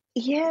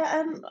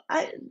 Yeah,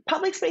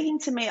 public speaking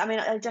to me, I mean,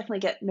 I definitely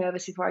get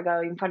nervous before I go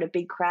in front of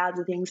big crowds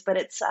and things, but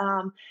it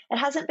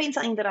hasn't been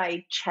something that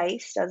I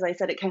chased. As I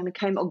said, it kind of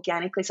came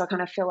organically, so I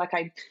kind of feel like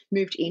I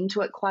moved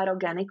into it quite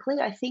organically.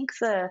 I think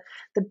the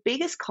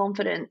biggest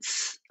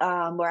confidence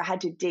where I had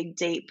to dig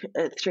deep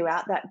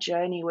throughout that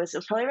journey was, it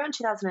was probably around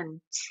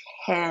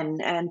 2010,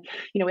 and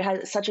we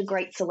had such a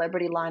great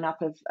celebrity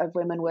lineup of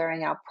women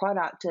wearing our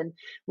product, and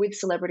with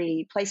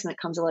celebrity placement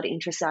comes a lot of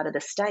interest out of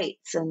the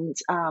States, and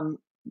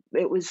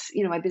it was,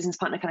 my business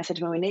partner kind of said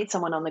to me, we need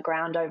someone on the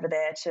ground over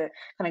there to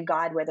kind of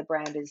guide where the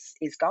brand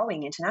is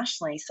going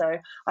internationally. So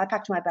I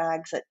packed my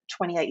bags at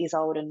 28 years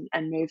old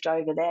and moved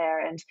over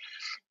there. And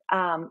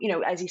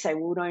as you say,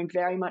 we were known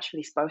very much for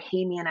this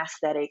bohemian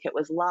aesthetic. It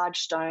was large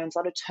stones, a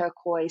lot of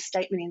turquoise,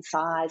 statement in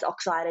size,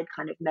 oxided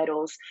kind of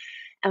metals.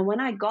 And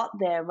when I got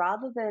there,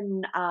 rather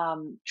than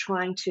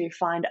trying to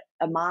find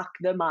the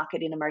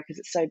market in America, 'cause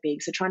it's so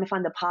big, so trying to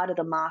find the part of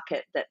the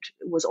market that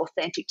was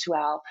authentic to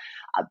our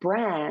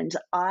brand,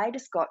 I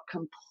just got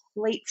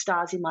complete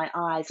stars in my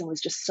eyes and was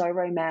just so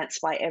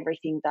romanced by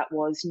everything that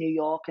was New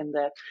York and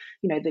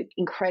the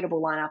incredible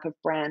lineup of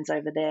brands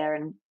over there.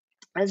 And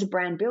as a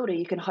brand builder,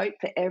 you can hope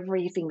for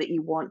everything that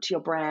you want your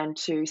brand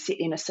to sit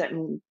in a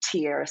certain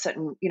tier, a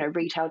certain,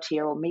 retail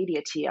tier or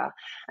media tier.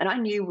 And I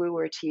knew we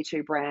were a tier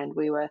 2 brand.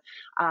 We were,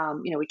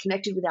 we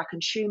connected with our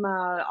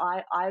consumer.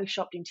 I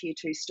shopped in tier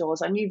 2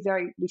 stores.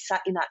 We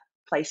sat in that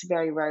place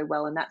very, very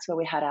well. And that's where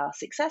we had our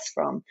success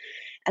from.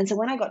 And so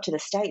when I got to the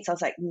States, I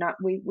was like, no,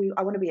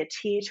 I want to be a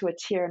tier to a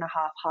tier and a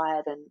half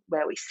higher than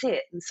where we sit.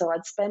 And so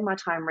I'd spend my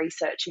time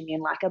researching in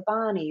like a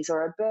Barney's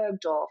or a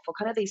Bergdorf or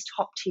kind of these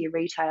top tier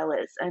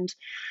retailers. And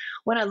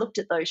when I looked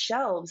at those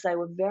shelves, they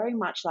were very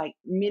much like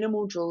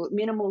minimal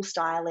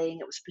styling.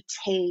 It was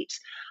petite,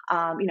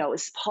 it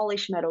was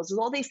polished metals, it was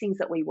all these things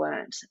that we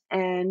weren't.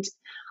 And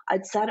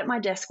I'd sat at my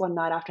desk one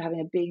night after having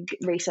a big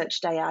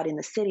research day out in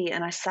the city,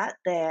 and I sat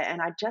there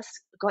and I just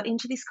got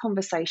into this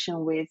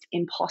conversation with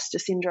imposter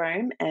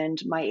syndrome and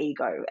my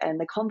ego. And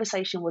the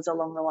conversation was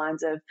along the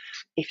lines of,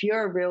 if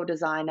you're a real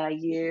designer,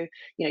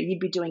 you'd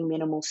be doing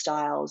minimal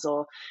styles,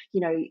 or,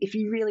 if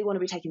you really want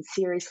to be taken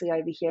seriously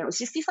over here. And it was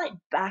just this like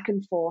back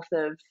and forth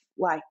of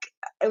like,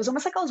 it was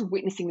almost like I was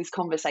witnessing this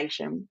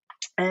conversation.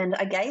 And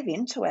I gave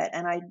into it,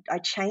 and I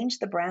changed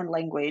the brand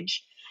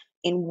language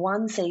in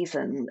one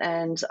season,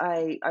 and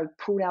I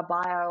pulled our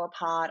bio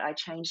apart. I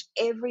changed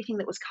everything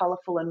that was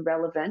colorful and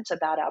relevant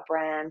about our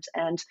brand.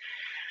 And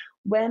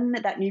when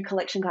that new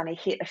collection kind of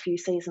hit a few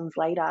seasons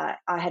later,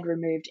 I had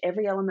removed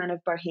every element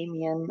of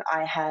bohemian.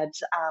 I had,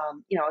 I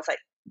was like,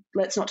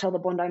 let's not tell the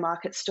Bondi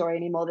Market story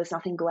anymore. There's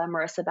nothing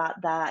glamorous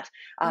about that.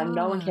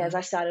 No one cares. Ah,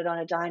 I started on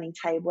a dining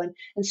table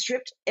and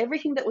stripped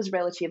everything that was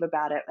relative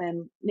about it.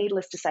 And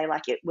needless to say,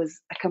 like, it was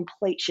a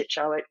complete shit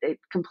show. It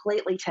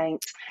completely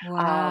tanked. Um,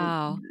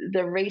 wow.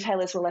 the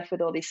retailers were left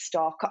with all this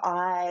stock.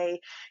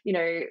 You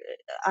know,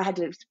 I had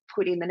to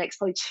put in the next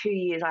probably 2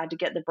 years. I had to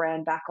get the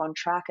brand back on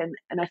track, and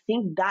I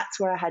think that's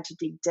where I had to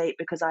dig deep,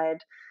 because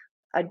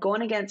I'd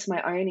gone against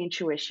my own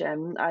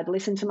intuition. I'd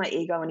listened to my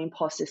ego and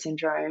imposter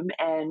syndrome,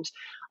 and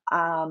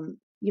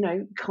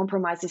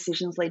compromised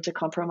decisions lead to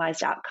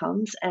compromised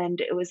outcomes.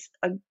 And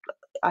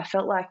I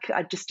felt like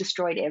I just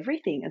destroyed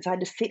everything, and so I had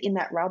to sit in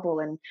that rubble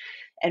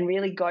and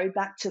really go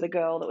back to the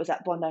girl that was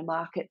at Bondi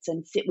Markets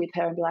and sit with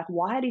her and be like,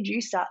 why did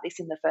you start this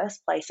in the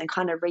first place, and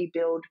kind of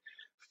rebuild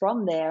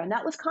from there. And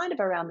that was kind of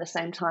around the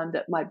same time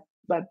that my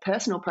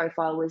personal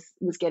profile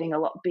was getting a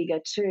lot bigger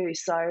too.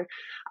 So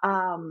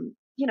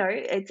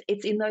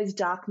it's in those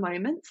dark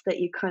moments that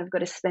you kind of got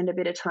to spend a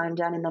bit of time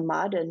down in the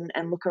mud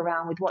and look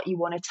around with what you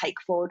want to take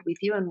forward with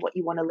you and what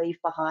you want to leave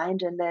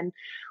behind. And then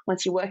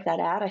once you work that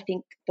out, I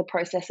think the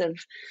process of,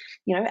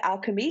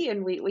 alchemy,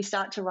 and we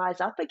start to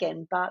rise up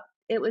again. But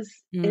it was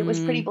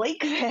pretty Mm,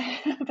 bleak there.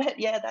 But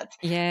yeah, that's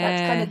kind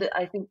yeah. of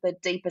I think the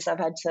deepest I've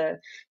had to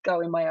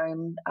go in my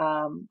own,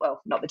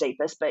 well, not the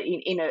deepest, but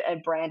in a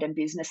brand and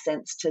business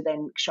sense, to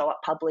then show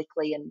up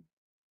publicly. And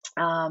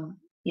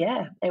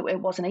yeah,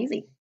 it wasn't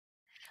easy.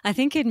 I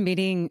think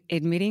admitting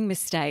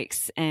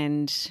mistakes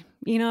and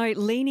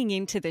leaning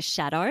into the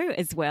shadow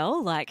as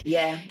well. Like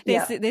Yeah,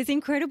 there's yeah. there's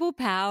incredible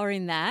power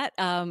in that.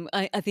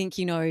 I think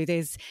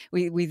there's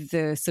with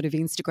the sort of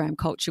Instagram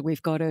culture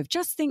we've got of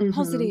just think Hmm.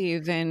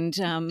 positive and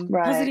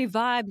Right. positive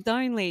vibes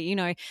only.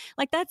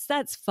 Like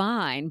that's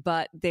fine,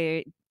 but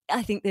there.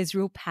 I think there's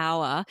real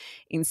power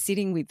in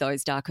sitting with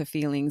those darker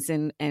feelings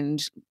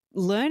and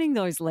learning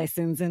those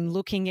lessons and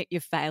looking at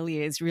your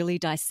failures, really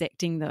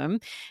dissecting them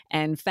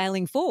and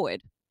failing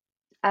forward.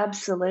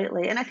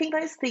 Absolutely. And I think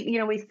those things,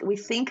 we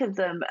think of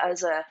them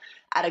as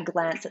at a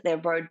glance that they're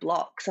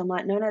roadblocks. I'm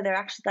like, no,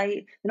 they're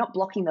not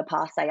blocking the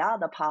path. They are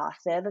the path.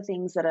 They're the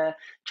things that are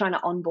trying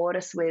to onboard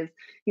us with,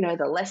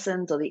 the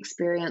lessons or the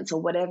experience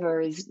or whatever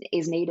is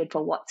needed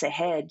for what's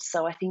ahead.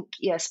 So I think,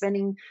 yeah,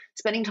 spending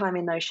time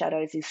in those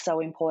shadows is so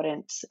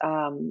important.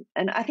 And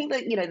I think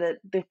that,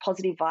 the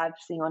positive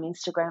vibes thing on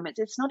Instagram,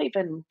 it's not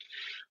even,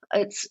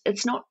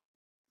 it's not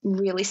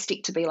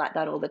realistic to be like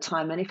that all the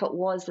time. And if it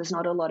was, there's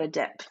not a lot of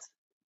depth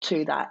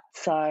to that.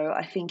 So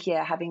I think,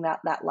 yeah, having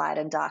that light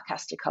and dark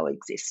has to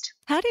coexist.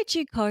 How did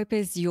you cope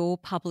as your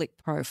public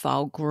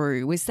profile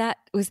grew? Was that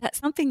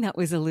something that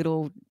was a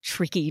little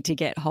tricky to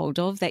get hold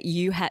of, that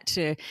you had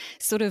to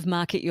sort of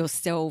market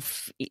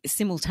yourself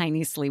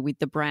simultaneously with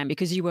the brand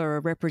because you were a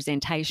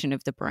representation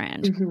of the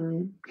brand?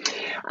 Hmm.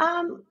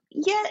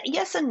 Yeah,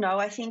 yes and no.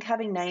 I think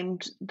having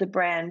named the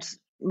brand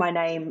my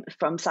name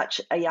from such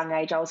a young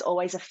age, I was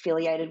always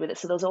affiliated with it.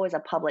 So there was always a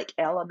public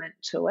element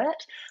to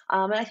it.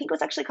 And I think it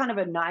was actually kind of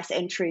a nice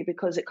entry,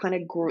 because it kind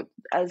of grew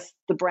as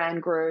the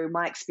brand grew,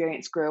 my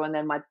experience grew, and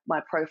then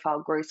my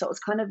profile grew. So it was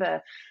kind of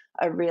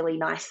a really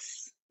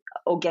nice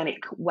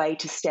organic way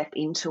to step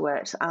into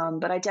it.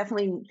 But I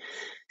definitely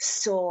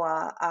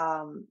saw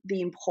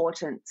the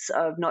importance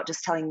of not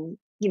just telling,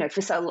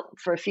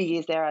 for a few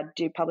years there, I'd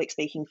do public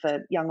speaking for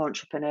young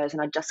entrepreneurs,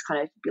 and I'd just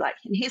kind of be like,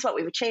 and here's what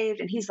we've achieved,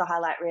 and here's the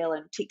highlight reel,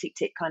 and tick tick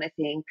tick kind of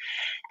thing.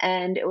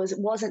 And it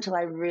wasn't until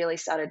I really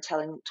started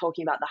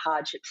talking about the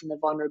hardships and the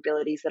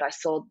vulnerabilities that I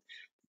saw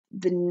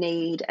the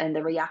need and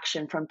the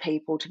reaction from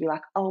people to be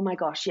like, oh my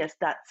gosh, yes,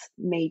 that's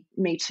me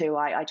too.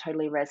 I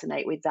totally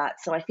resonate with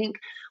that. So I think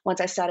once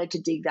I started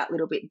to dig that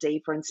little bit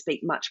deeper and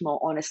speak much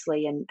more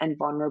honestly and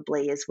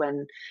vulnerably is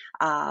when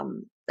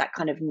that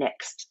kind of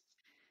next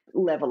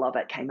level of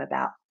it came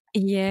about.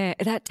 Yeah,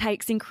 that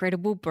takes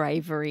incredible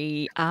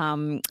bravery.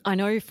 I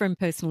know from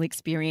personal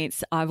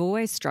experience, I've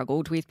always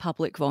struggled with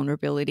public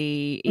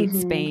vulnerability.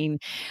 Hmm.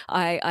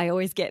 I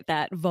always get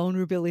that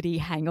vulnerability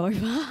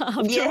hangover after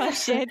I've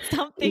Yes. shared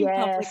something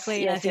Yes,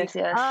 publicly. And I yes, think, yes,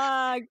 yes.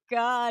 oh,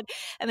 God.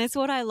 And that's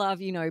what I love.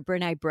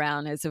 Brene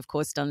Brown has, of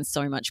course, done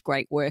so much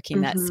great work in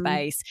that Hmm.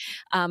 space.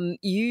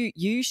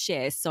 You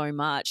share so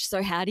much.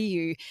 So how do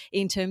you,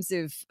 in terms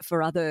of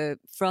for other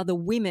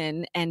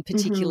women and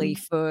particularly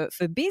Hmm.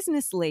 for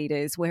business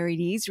leaders, where it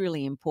is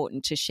really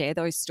important to share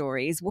those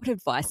stories, what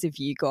advice have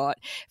you got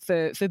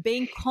for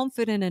being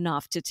confident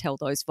enough to tell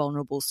those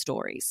vulnerable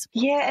stories?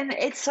 Yeah, and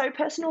it's so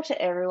personal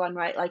to everyone,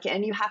 right? Like,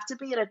 and you have to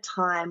be at a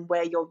time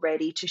where you're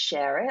ready to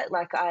share it.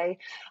 Like,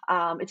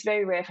 it's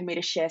very rare for me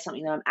to share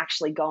something that I'm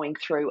actually going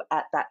through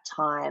at that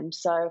time.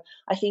 So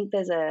I think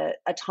there's a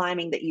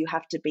timing that you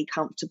have to be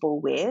comfortable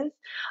with.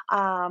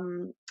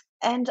 And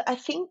I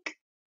think,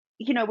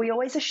 we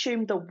always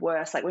assume the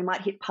worst. Like we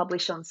might hit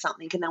publish on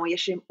something and then we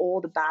assume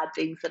all the bad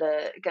things that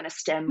are going to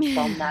stem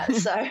from that.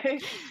 So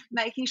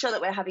making sure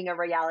that we're having a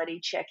reality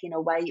check in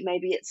a way,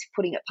 maybe it's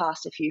putting it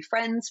past a few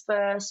friends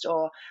first,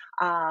 or,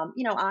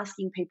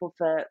 asking people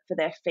for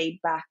their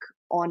feedback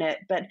on it.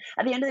 But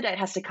at the end of the day, it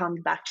has to come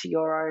back to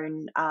your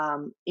own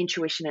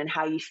intuition and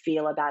how you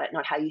feel about it,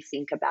 not how you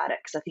think about it.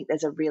 Because I think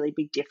there's a really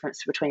big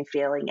difference between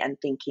feeling and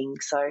thinking.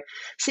 So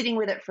sitting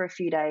with it for a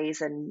few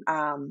days and,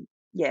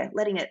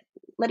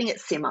 letting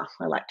it simmer,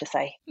 I like to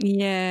say.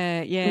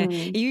 Yeah, yeah.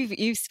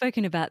 You've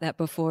spoken about that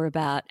before,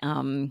 about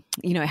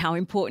how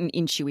important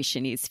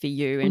intuition is for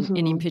you, and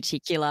in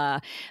particular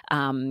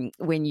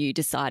when you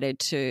decided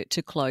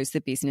to close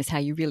the business, how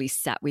you really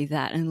sat with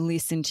that and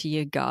listened to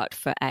your gut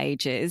for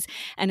ages.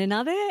 And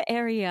another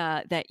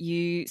area that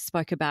you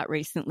spoke about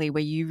recently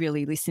where you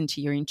really listened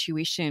to your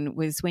intuition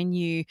was when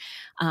you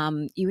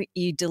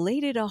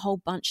deleted a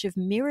whole bunch of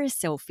mirror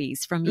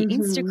selfies from your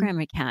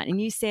Instagram account, and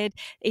you said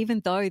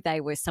even though they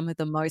were some of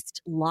the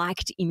most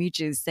liked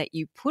images that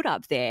you put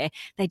up there,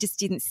 they just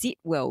didn't sit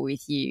well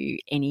with you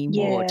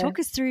anymore. Yeah. Talk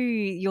us through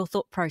your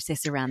thought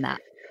process around that.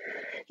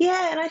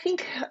 Yeah,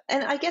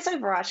 and I guess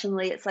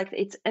overarchingly,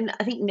 and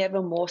I think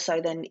never more so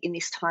than in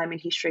this time in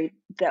history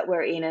that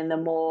we're in, and the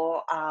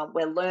more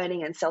we're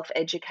learning and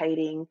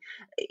self-educating,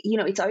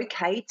 it's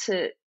okay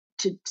to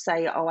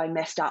say, oh, I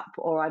messed up,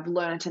 or I've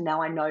learned and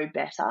now I know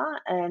better.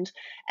 And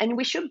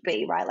we should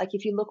be, right? Like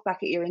if you look back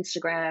at your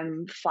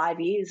Instagram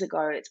 5 years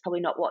ago, it's probably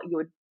not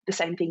the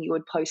same thing you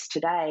would post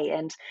today.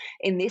 And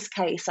in this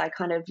case, I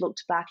kind of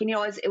looked back and,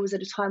 it was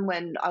at a time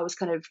when I was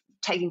kind of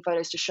taking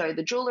photos to show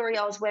the jewelry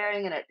I was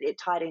wearing, and it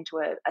tied into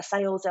a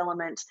sales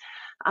element.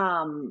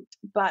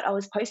 But I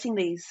was posting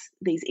these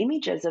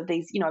images of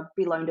these, I'd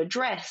be loaned a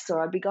dress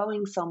or I'd be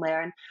going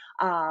somewhere.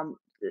 And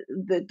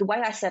the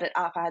way I set it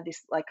up, I had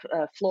this like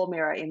floor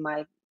mirror in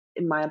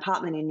my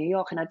apartment in New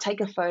York, and I'd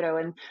take a photo,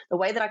 and the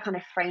way that I kind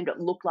of framed it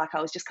looked like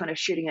I was just kind of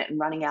shooting it and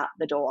running out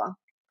the door.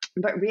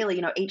 But really,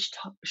 each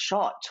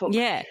shot took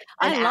I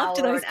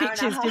loved those an hour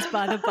pictures, just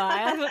by the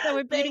by. I thought they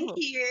were beautiful.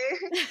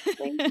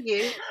 Thank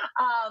you.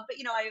 But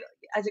I,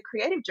 as a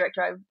creative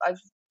director, I've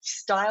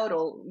styled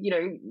or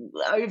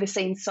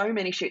overseen so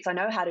many shoots. I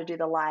know how to do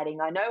the lighting.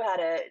 I know how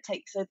to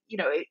take. So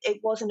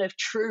it wasn't a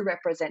true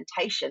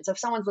representation. So if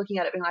someone's looking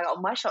at it being like,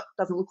 oh, my shot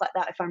doesn't look like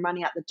that if I'm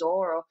running out the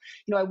door,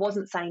 or I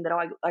wasn't saying that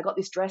I got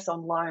this dress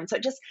on loan. So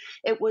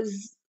it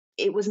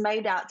was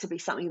made out to be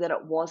something that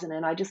it wasn't.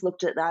 And I just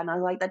looked at that and I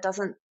was like, that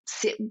doesn't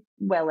sit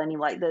well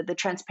anymore, like the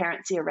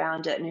transparency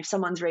around it. And if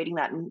someone's reading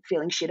that and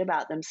feeling shit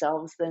about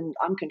themselves, then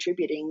I'm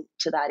contributing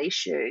to that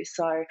issue.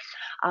 So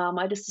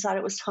I just decided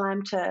it was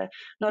time to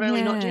not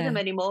only not do them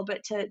anymore,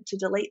 but to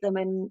delete them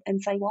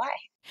and say why.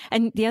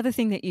 And the other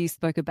thing that you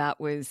spoke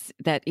about was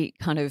that it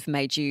kind of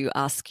made you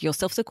ask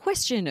yourself the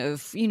question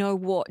of,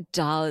 what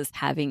does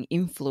having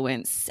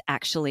influence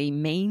actually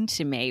mean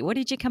to me? What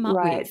did you come up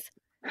with?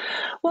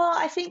 Well,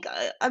 I think,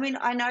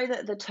 I know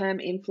that the term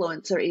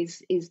influencer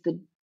is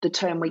the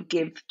term we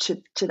give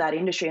to that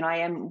industry, and I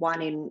am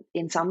one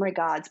in some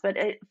regards. But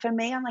for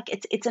me, I'm like,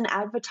 it's an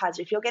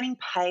advertiser. If you're getting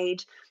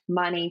paid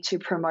money to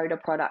promote a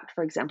product,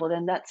 for example,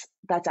 then that's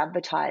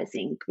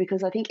advertising,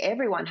 because I think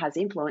everyone has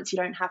influence. You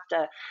don't have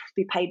to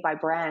be paid by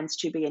brands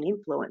to be an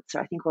influencer.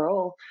 I think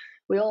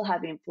we all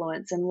have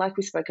influence, and like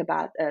we spoke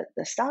about at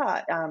the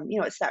start,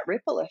 it's that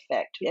ripple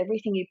effect.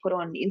 Everything you put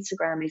on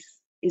Instagram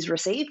is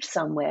received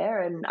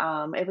somewhere, and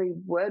every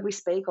word we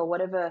speak or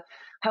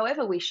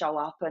however we show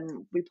up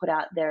and we put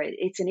out there,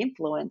 it's an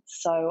influence.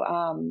 So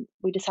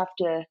we just have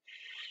to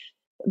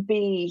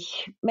be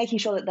making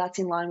sure that that's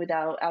in line with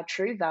our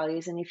true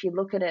values. And if you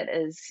look at it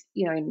as,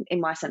 in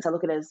my sense, I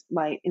look at it as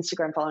my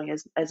Instagram following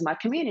as my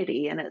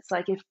community. And it's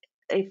like,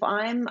 if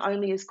I'm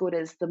only as good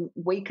as the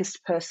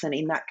weakest person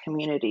in that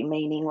community,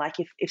 meaning like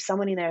if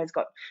someone in there has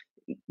got,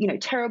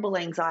 terrible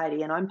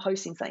anxiety and I'm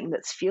posting something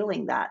that's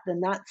fueling that,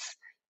 then that's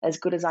as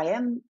good as I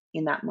am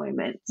in that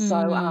moment.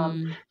 So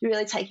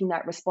really taking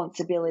that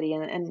responsibility,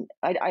 and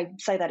I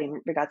say that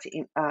in regards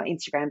to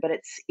Instagram, but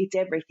it's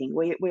everything.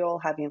 We all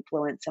have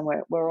influence, and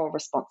we're all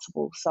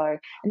responsible. So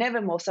never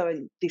more so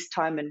in this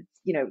time. And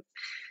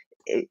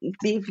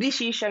if this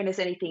year's shown us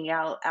anything,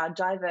 our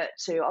divert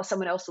to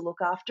someone else to look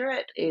after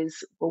it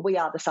is, well, we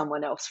are the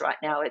someone else right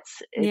now.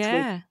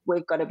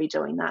 We've got to be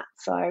doing that.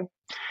 So.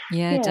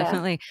 Yeah,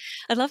 definitely.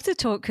 I'd love to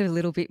talk a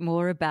little bit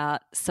more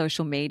about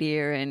social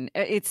media, and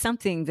it's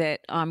something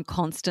that I'm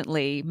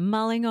constantly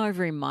mulling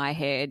over in my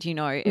head, in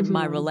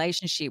my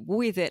relationship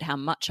with it, how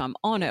much I'm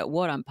on it,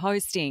 what I'm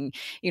posting,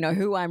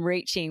 who I'm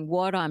reaching,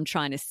 what I'm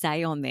trying to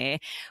say on there.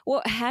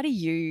 How do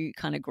you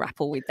kind of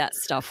grapple with that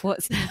stuff? Do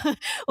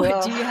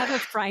you have a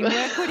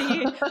framework?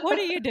 What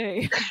do you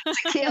do?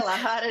 Tequila,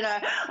 I don't know.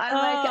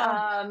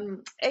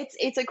 I'm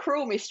it's a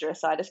cruel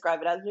mistress, I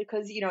describe it as,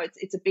 because,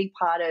 it's a big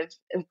part of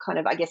kind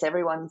of, I guess,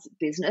 everyone's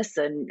business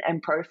and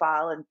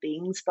profile and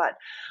things. But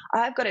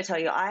I've got to tell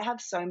you, I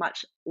have so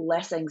much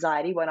less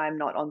anxiety when I'm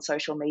not on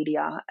social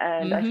media.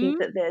 And I think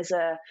that there's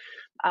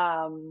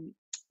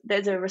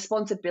there's a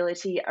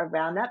responsibility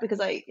around that because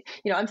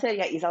I'm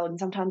 38 years old and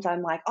sometimes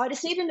I'm like, oh, I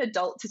just need an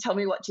adult to tell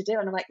me what to do.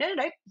 And I'm like, no,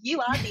 no, no,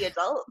 you are the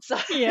adult. So,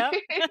 Yeah.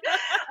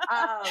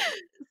 um,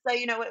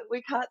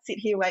 we can't sit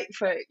here wait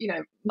for,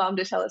 mum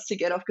to tell us to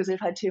get off because we've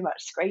had too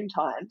much screen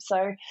time.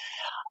 So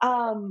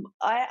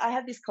I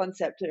have this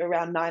concept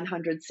around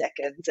 900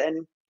 seconds,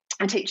 and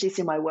I teach this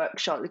in my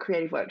workshop, the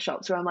creative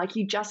workshops, where I'm like,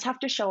 you just have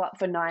to show up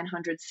for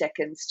 900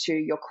 seconds to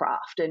your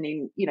craft. And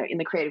in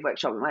the creative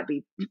workshop, it might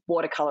be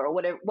watercolor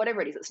or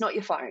whatever it is. It's not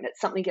your phone. It's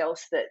something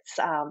else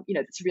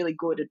that's really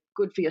good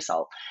for your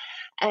soul.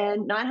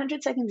 And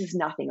 900 seconds is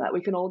nothing. Like,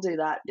 we can all do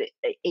that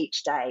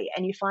each day.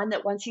 And you find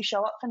that once you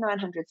show up for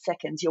 900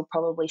 seconds, you'll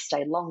probably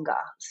stay longer.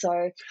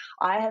 So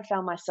I have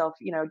found myself,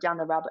 down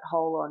the rabbit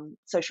hole on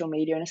social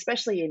media, and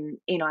especially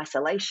in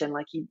isolation,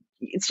 like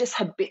it's just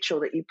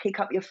habitual that you pick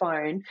up your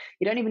phone.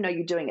 You don't even know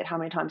you're doing it, how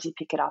many times you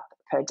pick it up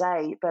per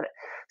day. But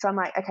so I'm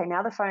like, okay,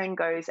 now the phone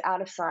goes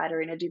out of sight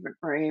or in a different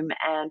room.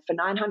 And for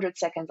 900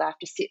 seconds, I have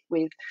to sit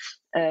with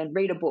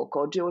read a book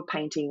or do a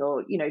painting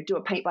or, do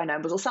a paint by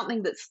numbers or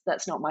something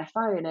that's not my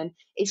phone. And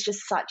it's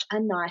just such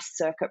a nice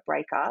circuit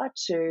breaker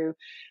to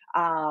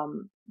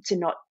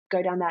not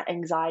go down that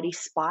anxiety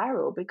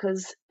spiral,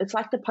 because it's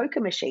like the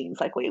poker machines.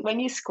 Like, when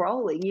you're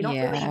scrolling, you're not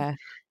really,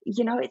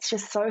 it's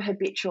just so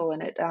habitual,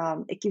 and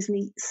it gives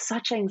me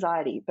such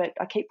anxiety, but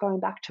I keep going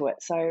back to it.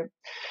 So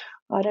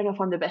I don't know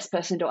if I'm the best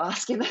person to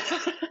ask in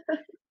that.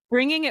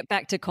 Bringing it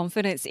back to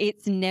confidence,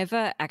 it's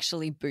never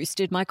actually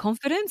boosted my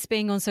confidence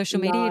being on social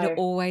media. No. It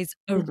always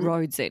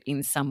erodes it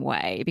in some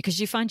way, because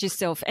you find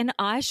yourself, and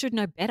I should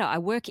know better. I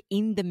work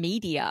in the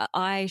media.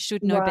 I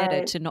should know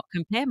better to not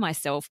compare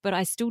myself, but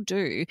I still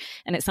do.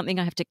 And it's something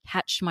I have to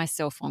catch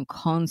myself on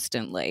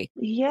constantly.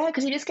 Yeah,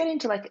 because you just get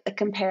into like a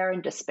compare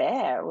and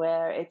despair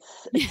where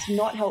it's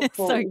not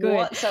helpful So good.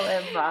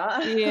 whatsoever.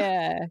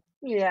 Yeah.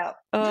 Yeah.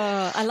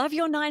 Oh, I love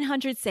your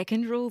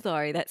 900-second rule,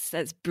 though.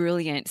 That's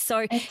brilliant.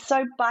 So it's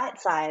so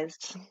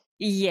bite-sized.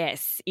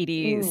 Yes, it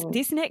is.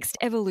 This next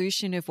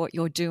evolution of what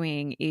you're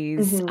doing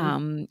is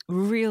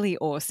really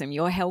awesome.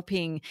 You're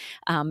helping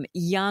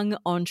young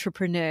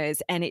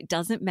entrepreneurs, and it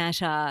doesn't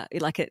matter,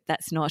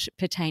 that's not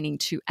pertaining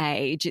to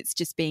age. It's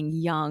just being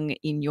young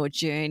in your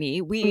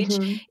journey, which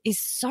is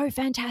so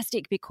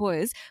fantastic,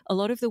 because a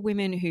lot of the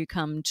women who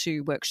come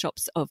to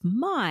workshops of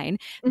mine,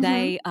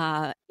 they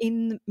are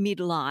in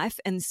midlife.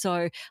 And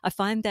so I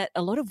find that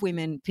a lot of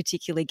women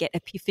particularly get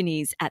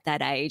epiphanies at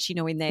that age,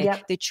 when their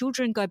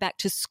children go back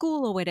to school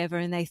or whatever,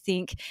 and they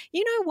think,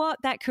 you know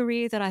what, that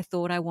career that I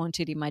thought I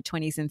wanted in my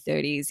 20s and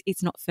 30s,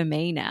 it's not for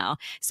me now.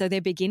 So they're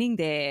beginning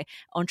their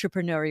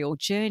entrepreneurial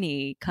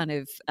journey kind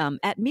of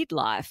at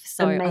midlife.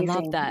 So amazing. I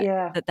love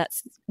that,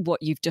 that's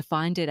what you've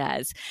defined it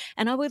as.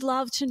 And I would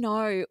love to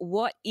know,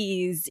 what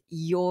is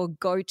your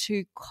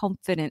go-to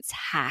confidence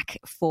hack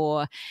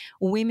for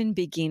women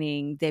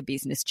beginning their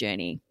business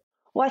journey?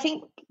 Well, I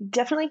think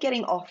definitely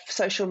getting off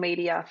social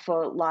media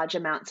for large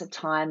amounts of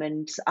time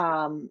and,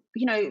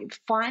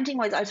 finding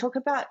ways. I talk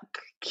about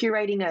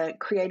curating a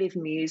creative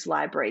muse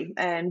library.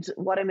 And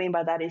what I mean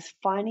by that is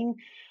finding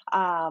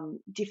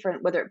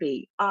different, whether it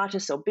be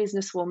artists or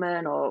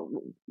businesswomen or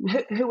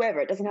whoever,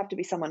 it doesn't have to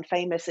be someone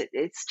famous.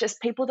 It's just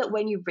people that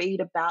when you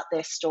read about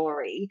their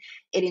story,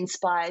 it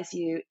inspires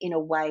you in a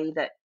way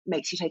that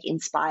makes you take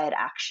inspired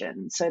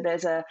action. So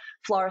there's a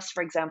florist,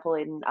 for example,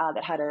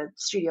 that had a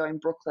studio in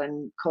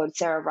Brooklyn called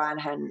Sarah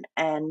Reinhan,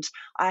 and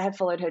I have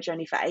followed her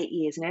journey for 8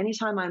 years. And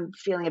anytime I'm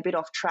feeling a bit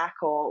off track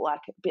or like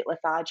a bit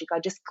lethargic,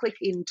 I just click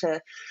into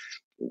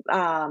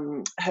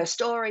her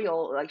story,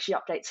 or like she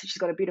updates. She's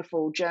got a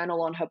beautiful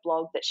journal on her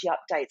blog that she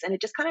updates, and it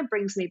just kind of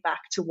brings me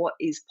back to what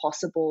is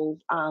possible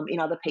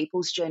in other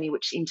people's journey,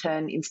 which in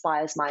turn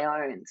inspires my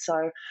own.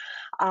 So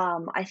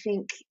I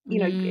think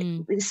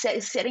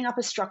setting up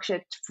a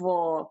structure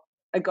for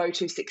a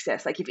go-to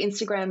success. Like, if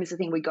Instagram is the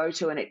thing we go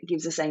to and it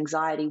gives us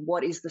anxiety,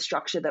 what is the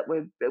structure that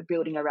we're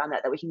building around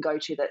that we can go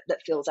to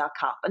that fills our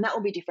cup? And that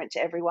will be different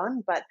to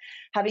everyone, but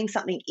having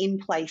something in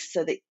place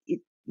so that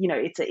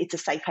it's a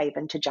safe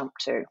haven to jump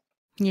to.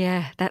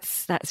 Yeah,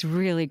 that's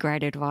really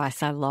great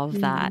advice. I love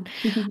that.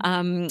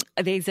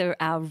 These are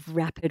our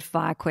rapid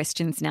fire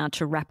questions now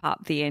to wrap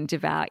up the end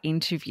of our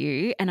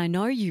interview. And I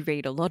know you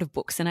read a lot of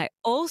books, and I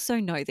also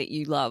know that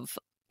you love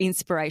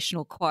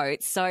inspirational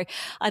quotes. So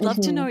I'd love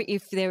to know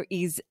if there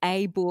is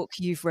a book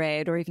you've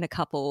read, or even a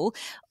couple,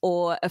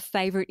 or a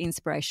favorite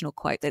inspirational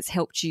quote that's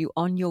helped you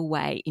on your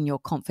way in your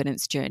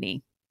confidence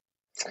journey.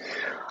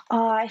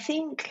 I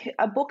think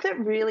a book that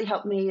really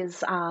helped me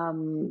is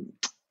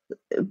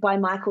by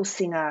Michael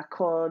Singer,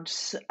 called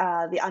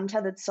The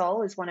Untethered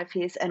Soul is one of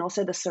his, and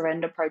also The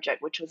Surrender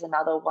Project, which was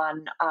another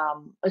one,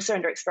 a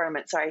Surrender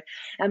Experiment, sorry.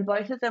 And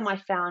both of them I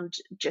found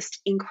just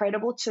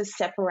incredible to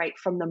separate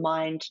from the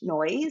mind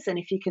noise. And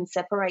if you can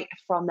separate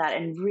from that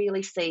and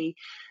really see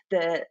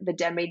the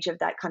damage of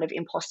that kind of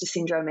imposter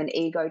syndrome and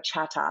ego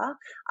chatter,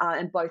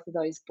 and both of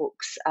those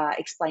books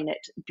explain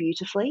it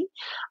beautifully.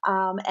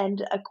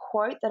 And a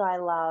quote that I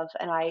love,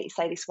 and I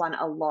say this one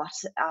a lot,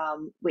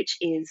 which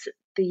is,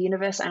 the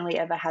universe only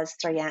ever has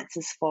 3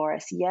 answers for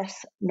us: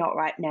 yes, not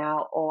right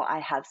now, or I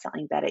have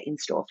something better in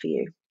store for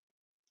you.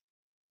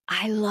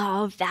 I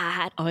love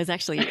that. I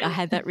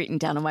had that written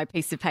down on my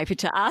piece of paper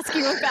to ask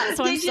you about,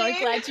 so I'm so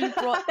glad you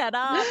brought that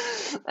up.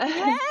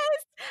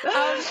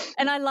 Yes.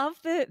 And I love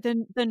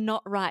the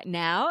not right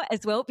now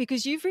as well,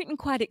 because you've written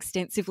quite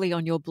extensively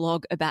on your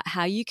blog about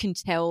how you can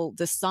tell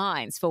the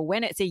signs for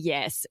when it's a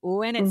yes,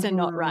 when it's a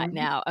not right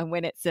now, and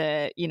when it's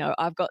a,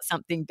 I've got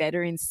something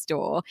better in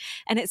store.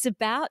 And it's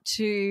about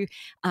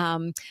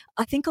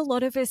I think a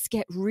lot of us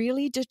get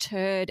really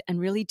deterred and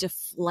really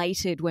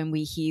deflated when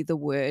we hear the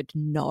word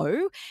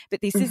no,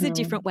 but this is a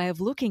different way of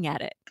looking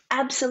at it.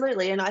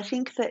 Absolutely. And I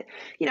think that,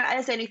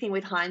 as anything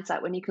with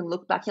hindsight, when you can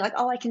look back, you're like,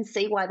 oh, I can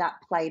see why that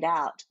played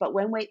out. But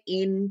when we're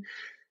in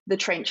the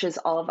trenches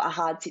of a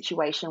hard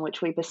situation,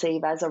 which we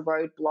perceive as a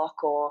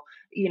roadblock or,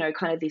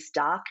 kind of this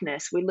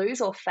darkness, we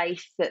lose all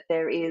faith that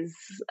there is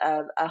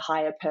a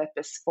higher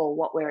purpose for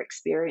what we're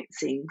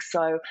experiencing.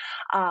 So,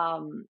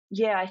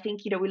 I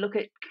think, we look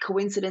at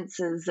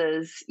coincidences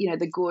as,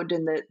 the good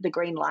and the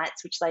green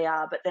lights, which they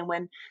are. But then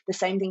when the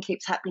same thing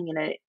keeps happening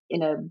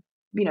in a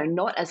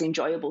not as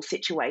enjoyable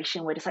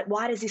situation, we're just like,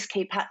 why does this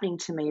keep happening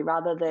to me?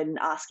 Rather than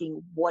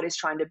asking what is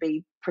trying to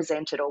be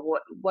presented, or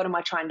what am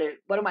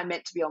I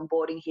meant to be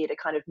onboarding here to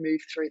kind of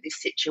move through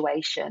this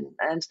situation?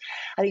 And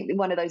I think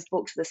one of those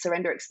books, The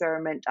Surrender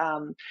Experiment,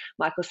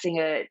 Michael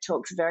Singer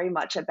talks very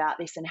much about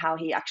this and how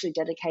he actually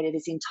dedicated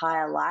his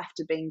entire life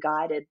to being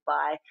guided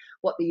by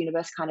what the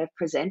universe kind of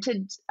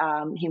presented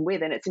him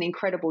with. And it's an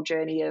incredible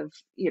journey of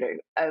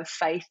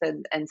faith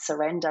and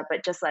surrender,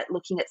 but just like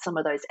looking at some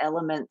of those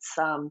elements,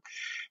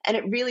 and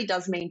it really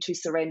does mean to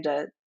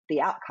surrender the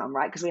outcome,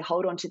 right? Because we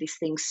hold on to this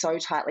thing so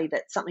tightly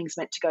that something's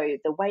meant to go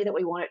the way that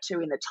we want it to,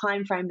 in the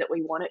time frame that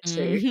we want it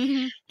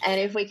to.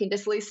 And if we can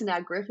just loosen our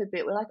grip a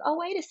bit, we're like, oh,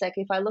 wait a sec,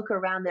 if I look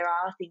around, there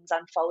are things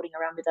unfolding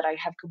around me that I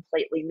have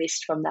completely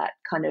missed from that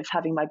kind of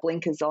having my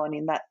blinkers on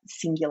in that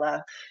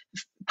singular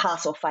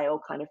pass or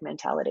fail kind of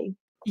mentality.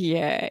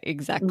 Yeah,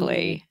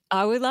 exactly.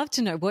 I would love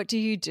to know, what do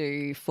you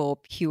do for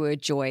pure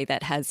joy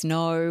that has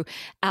no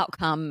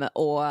outcome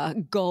or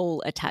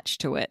goal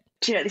attached to it?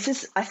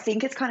 I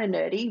think it's kind of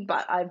nerdy,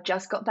 but I've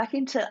just got back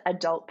into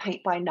adult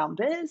paint by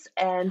numbers,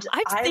 and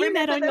I've seen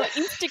that on your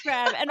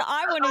Instagram, and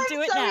I want to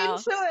do it now.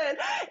 Into it.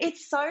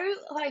 It's so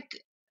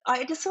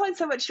I just find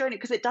so much joy in it,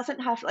 because it doesn't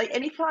have,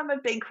 any time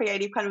I've been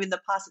creative kind of in the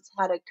past, it's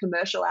had a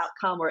commercial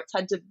outcome or it's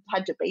had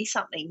to be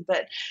something.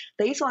 But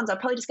these ones, I'm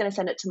probably just going to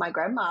send it to my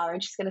grandma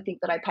and she's going to think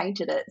that I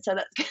painted it. So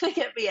that's going to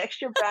get me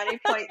extra brownie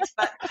points.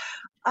 But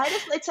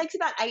it takes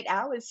about 8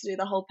 hours to do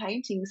the whole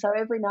painting. So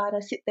every night I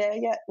sit there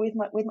with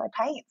my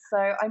paint. So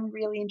I'm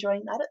really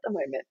enjoying that at the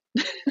moment.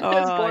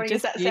 As boring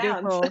just as that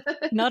beautiful.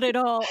 sounds. Not at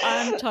all.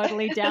 I'm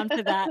totally down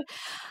for that.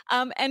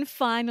 And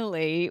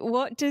finally,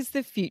 what does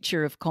the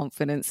future of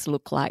confidence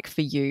look like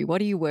for you?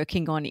 What are you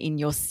working on in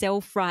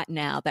yourself right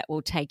now that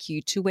will take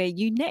you to where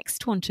you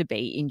next want to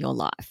be in your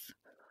life?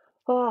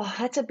 Oh,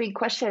 that's a big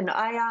question.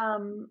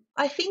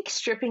 I think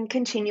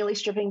continually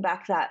stripping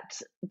back that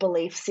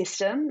belief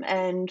system,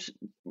 and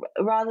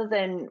rather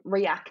than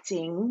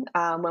reacting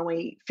when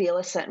we feel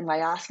a certain way,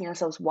 asking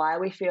ourselves why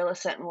we feel a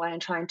certain way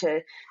and trying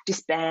to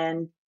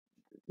disband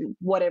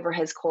whatever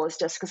has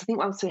caused us. Because I think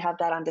once we have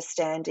that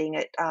understanding,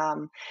 it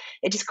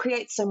just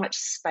creates so much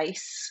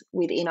space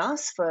within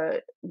us for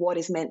what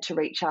is meant to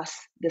reach us,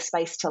 the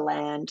space to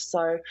land.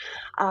 So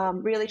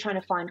really trying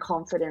to find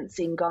confidence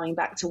in going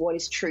back to what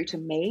is true to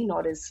me,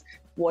 not as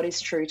what is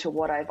true to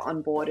what I've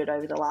onboarded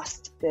over the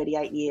last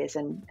 38 years,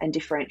 and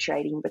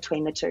differentiating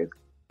between the two.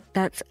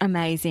 That's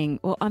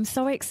amazing. Well, I'm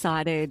so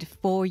excited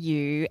for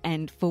you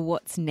and for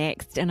what's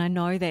next. And I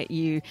know that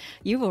you've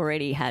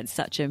already had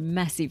such a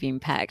massive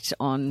impact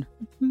on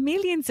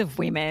millions of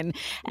women.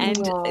 And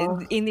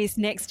in this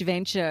next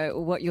venture,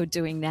 what you're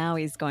doing now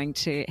is going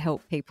to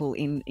help people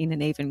in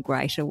an even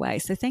greater way.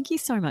 So thank you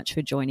so much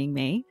for joining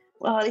me.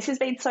 Oh, this has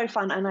been so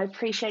fun, and I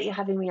appreciate you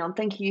having me on.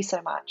 Thank you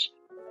so much.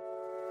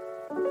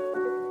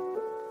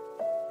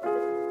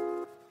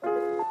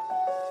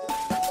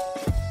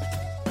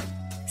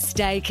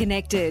 Stay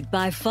connected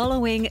by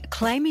following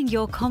Claiming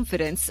Your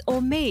Confidence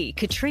or me,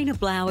 Katrina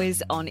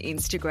Blowers, on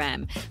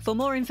Instagram. For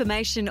more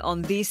information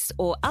on this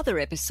or other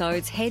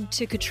episodes, head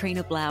to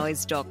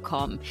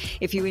katrinablowers.com.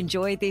 If you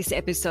enjoyed this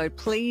episode,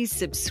 please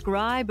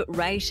subscribe,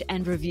 rate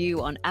and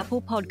review on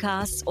Apple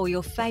Podcasts or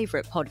your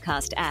favourite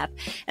podcast app.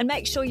 And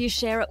make sure you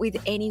share it with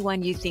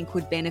anyone you think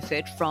would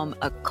benefit from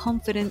a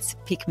confidence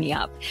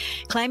pick-me-up.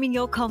 Claiming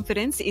Your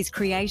Confidence is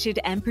created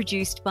and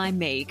produced by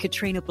me,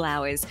 Katrina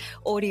Blowers.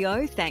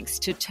 Audio thanks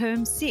to Term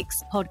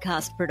 6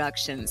 Podcast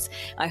Productions.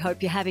 I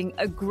hope you're having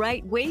a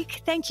great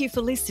week. Thank you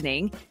for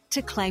listening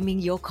to Claiming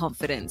Your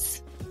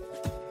Confidence.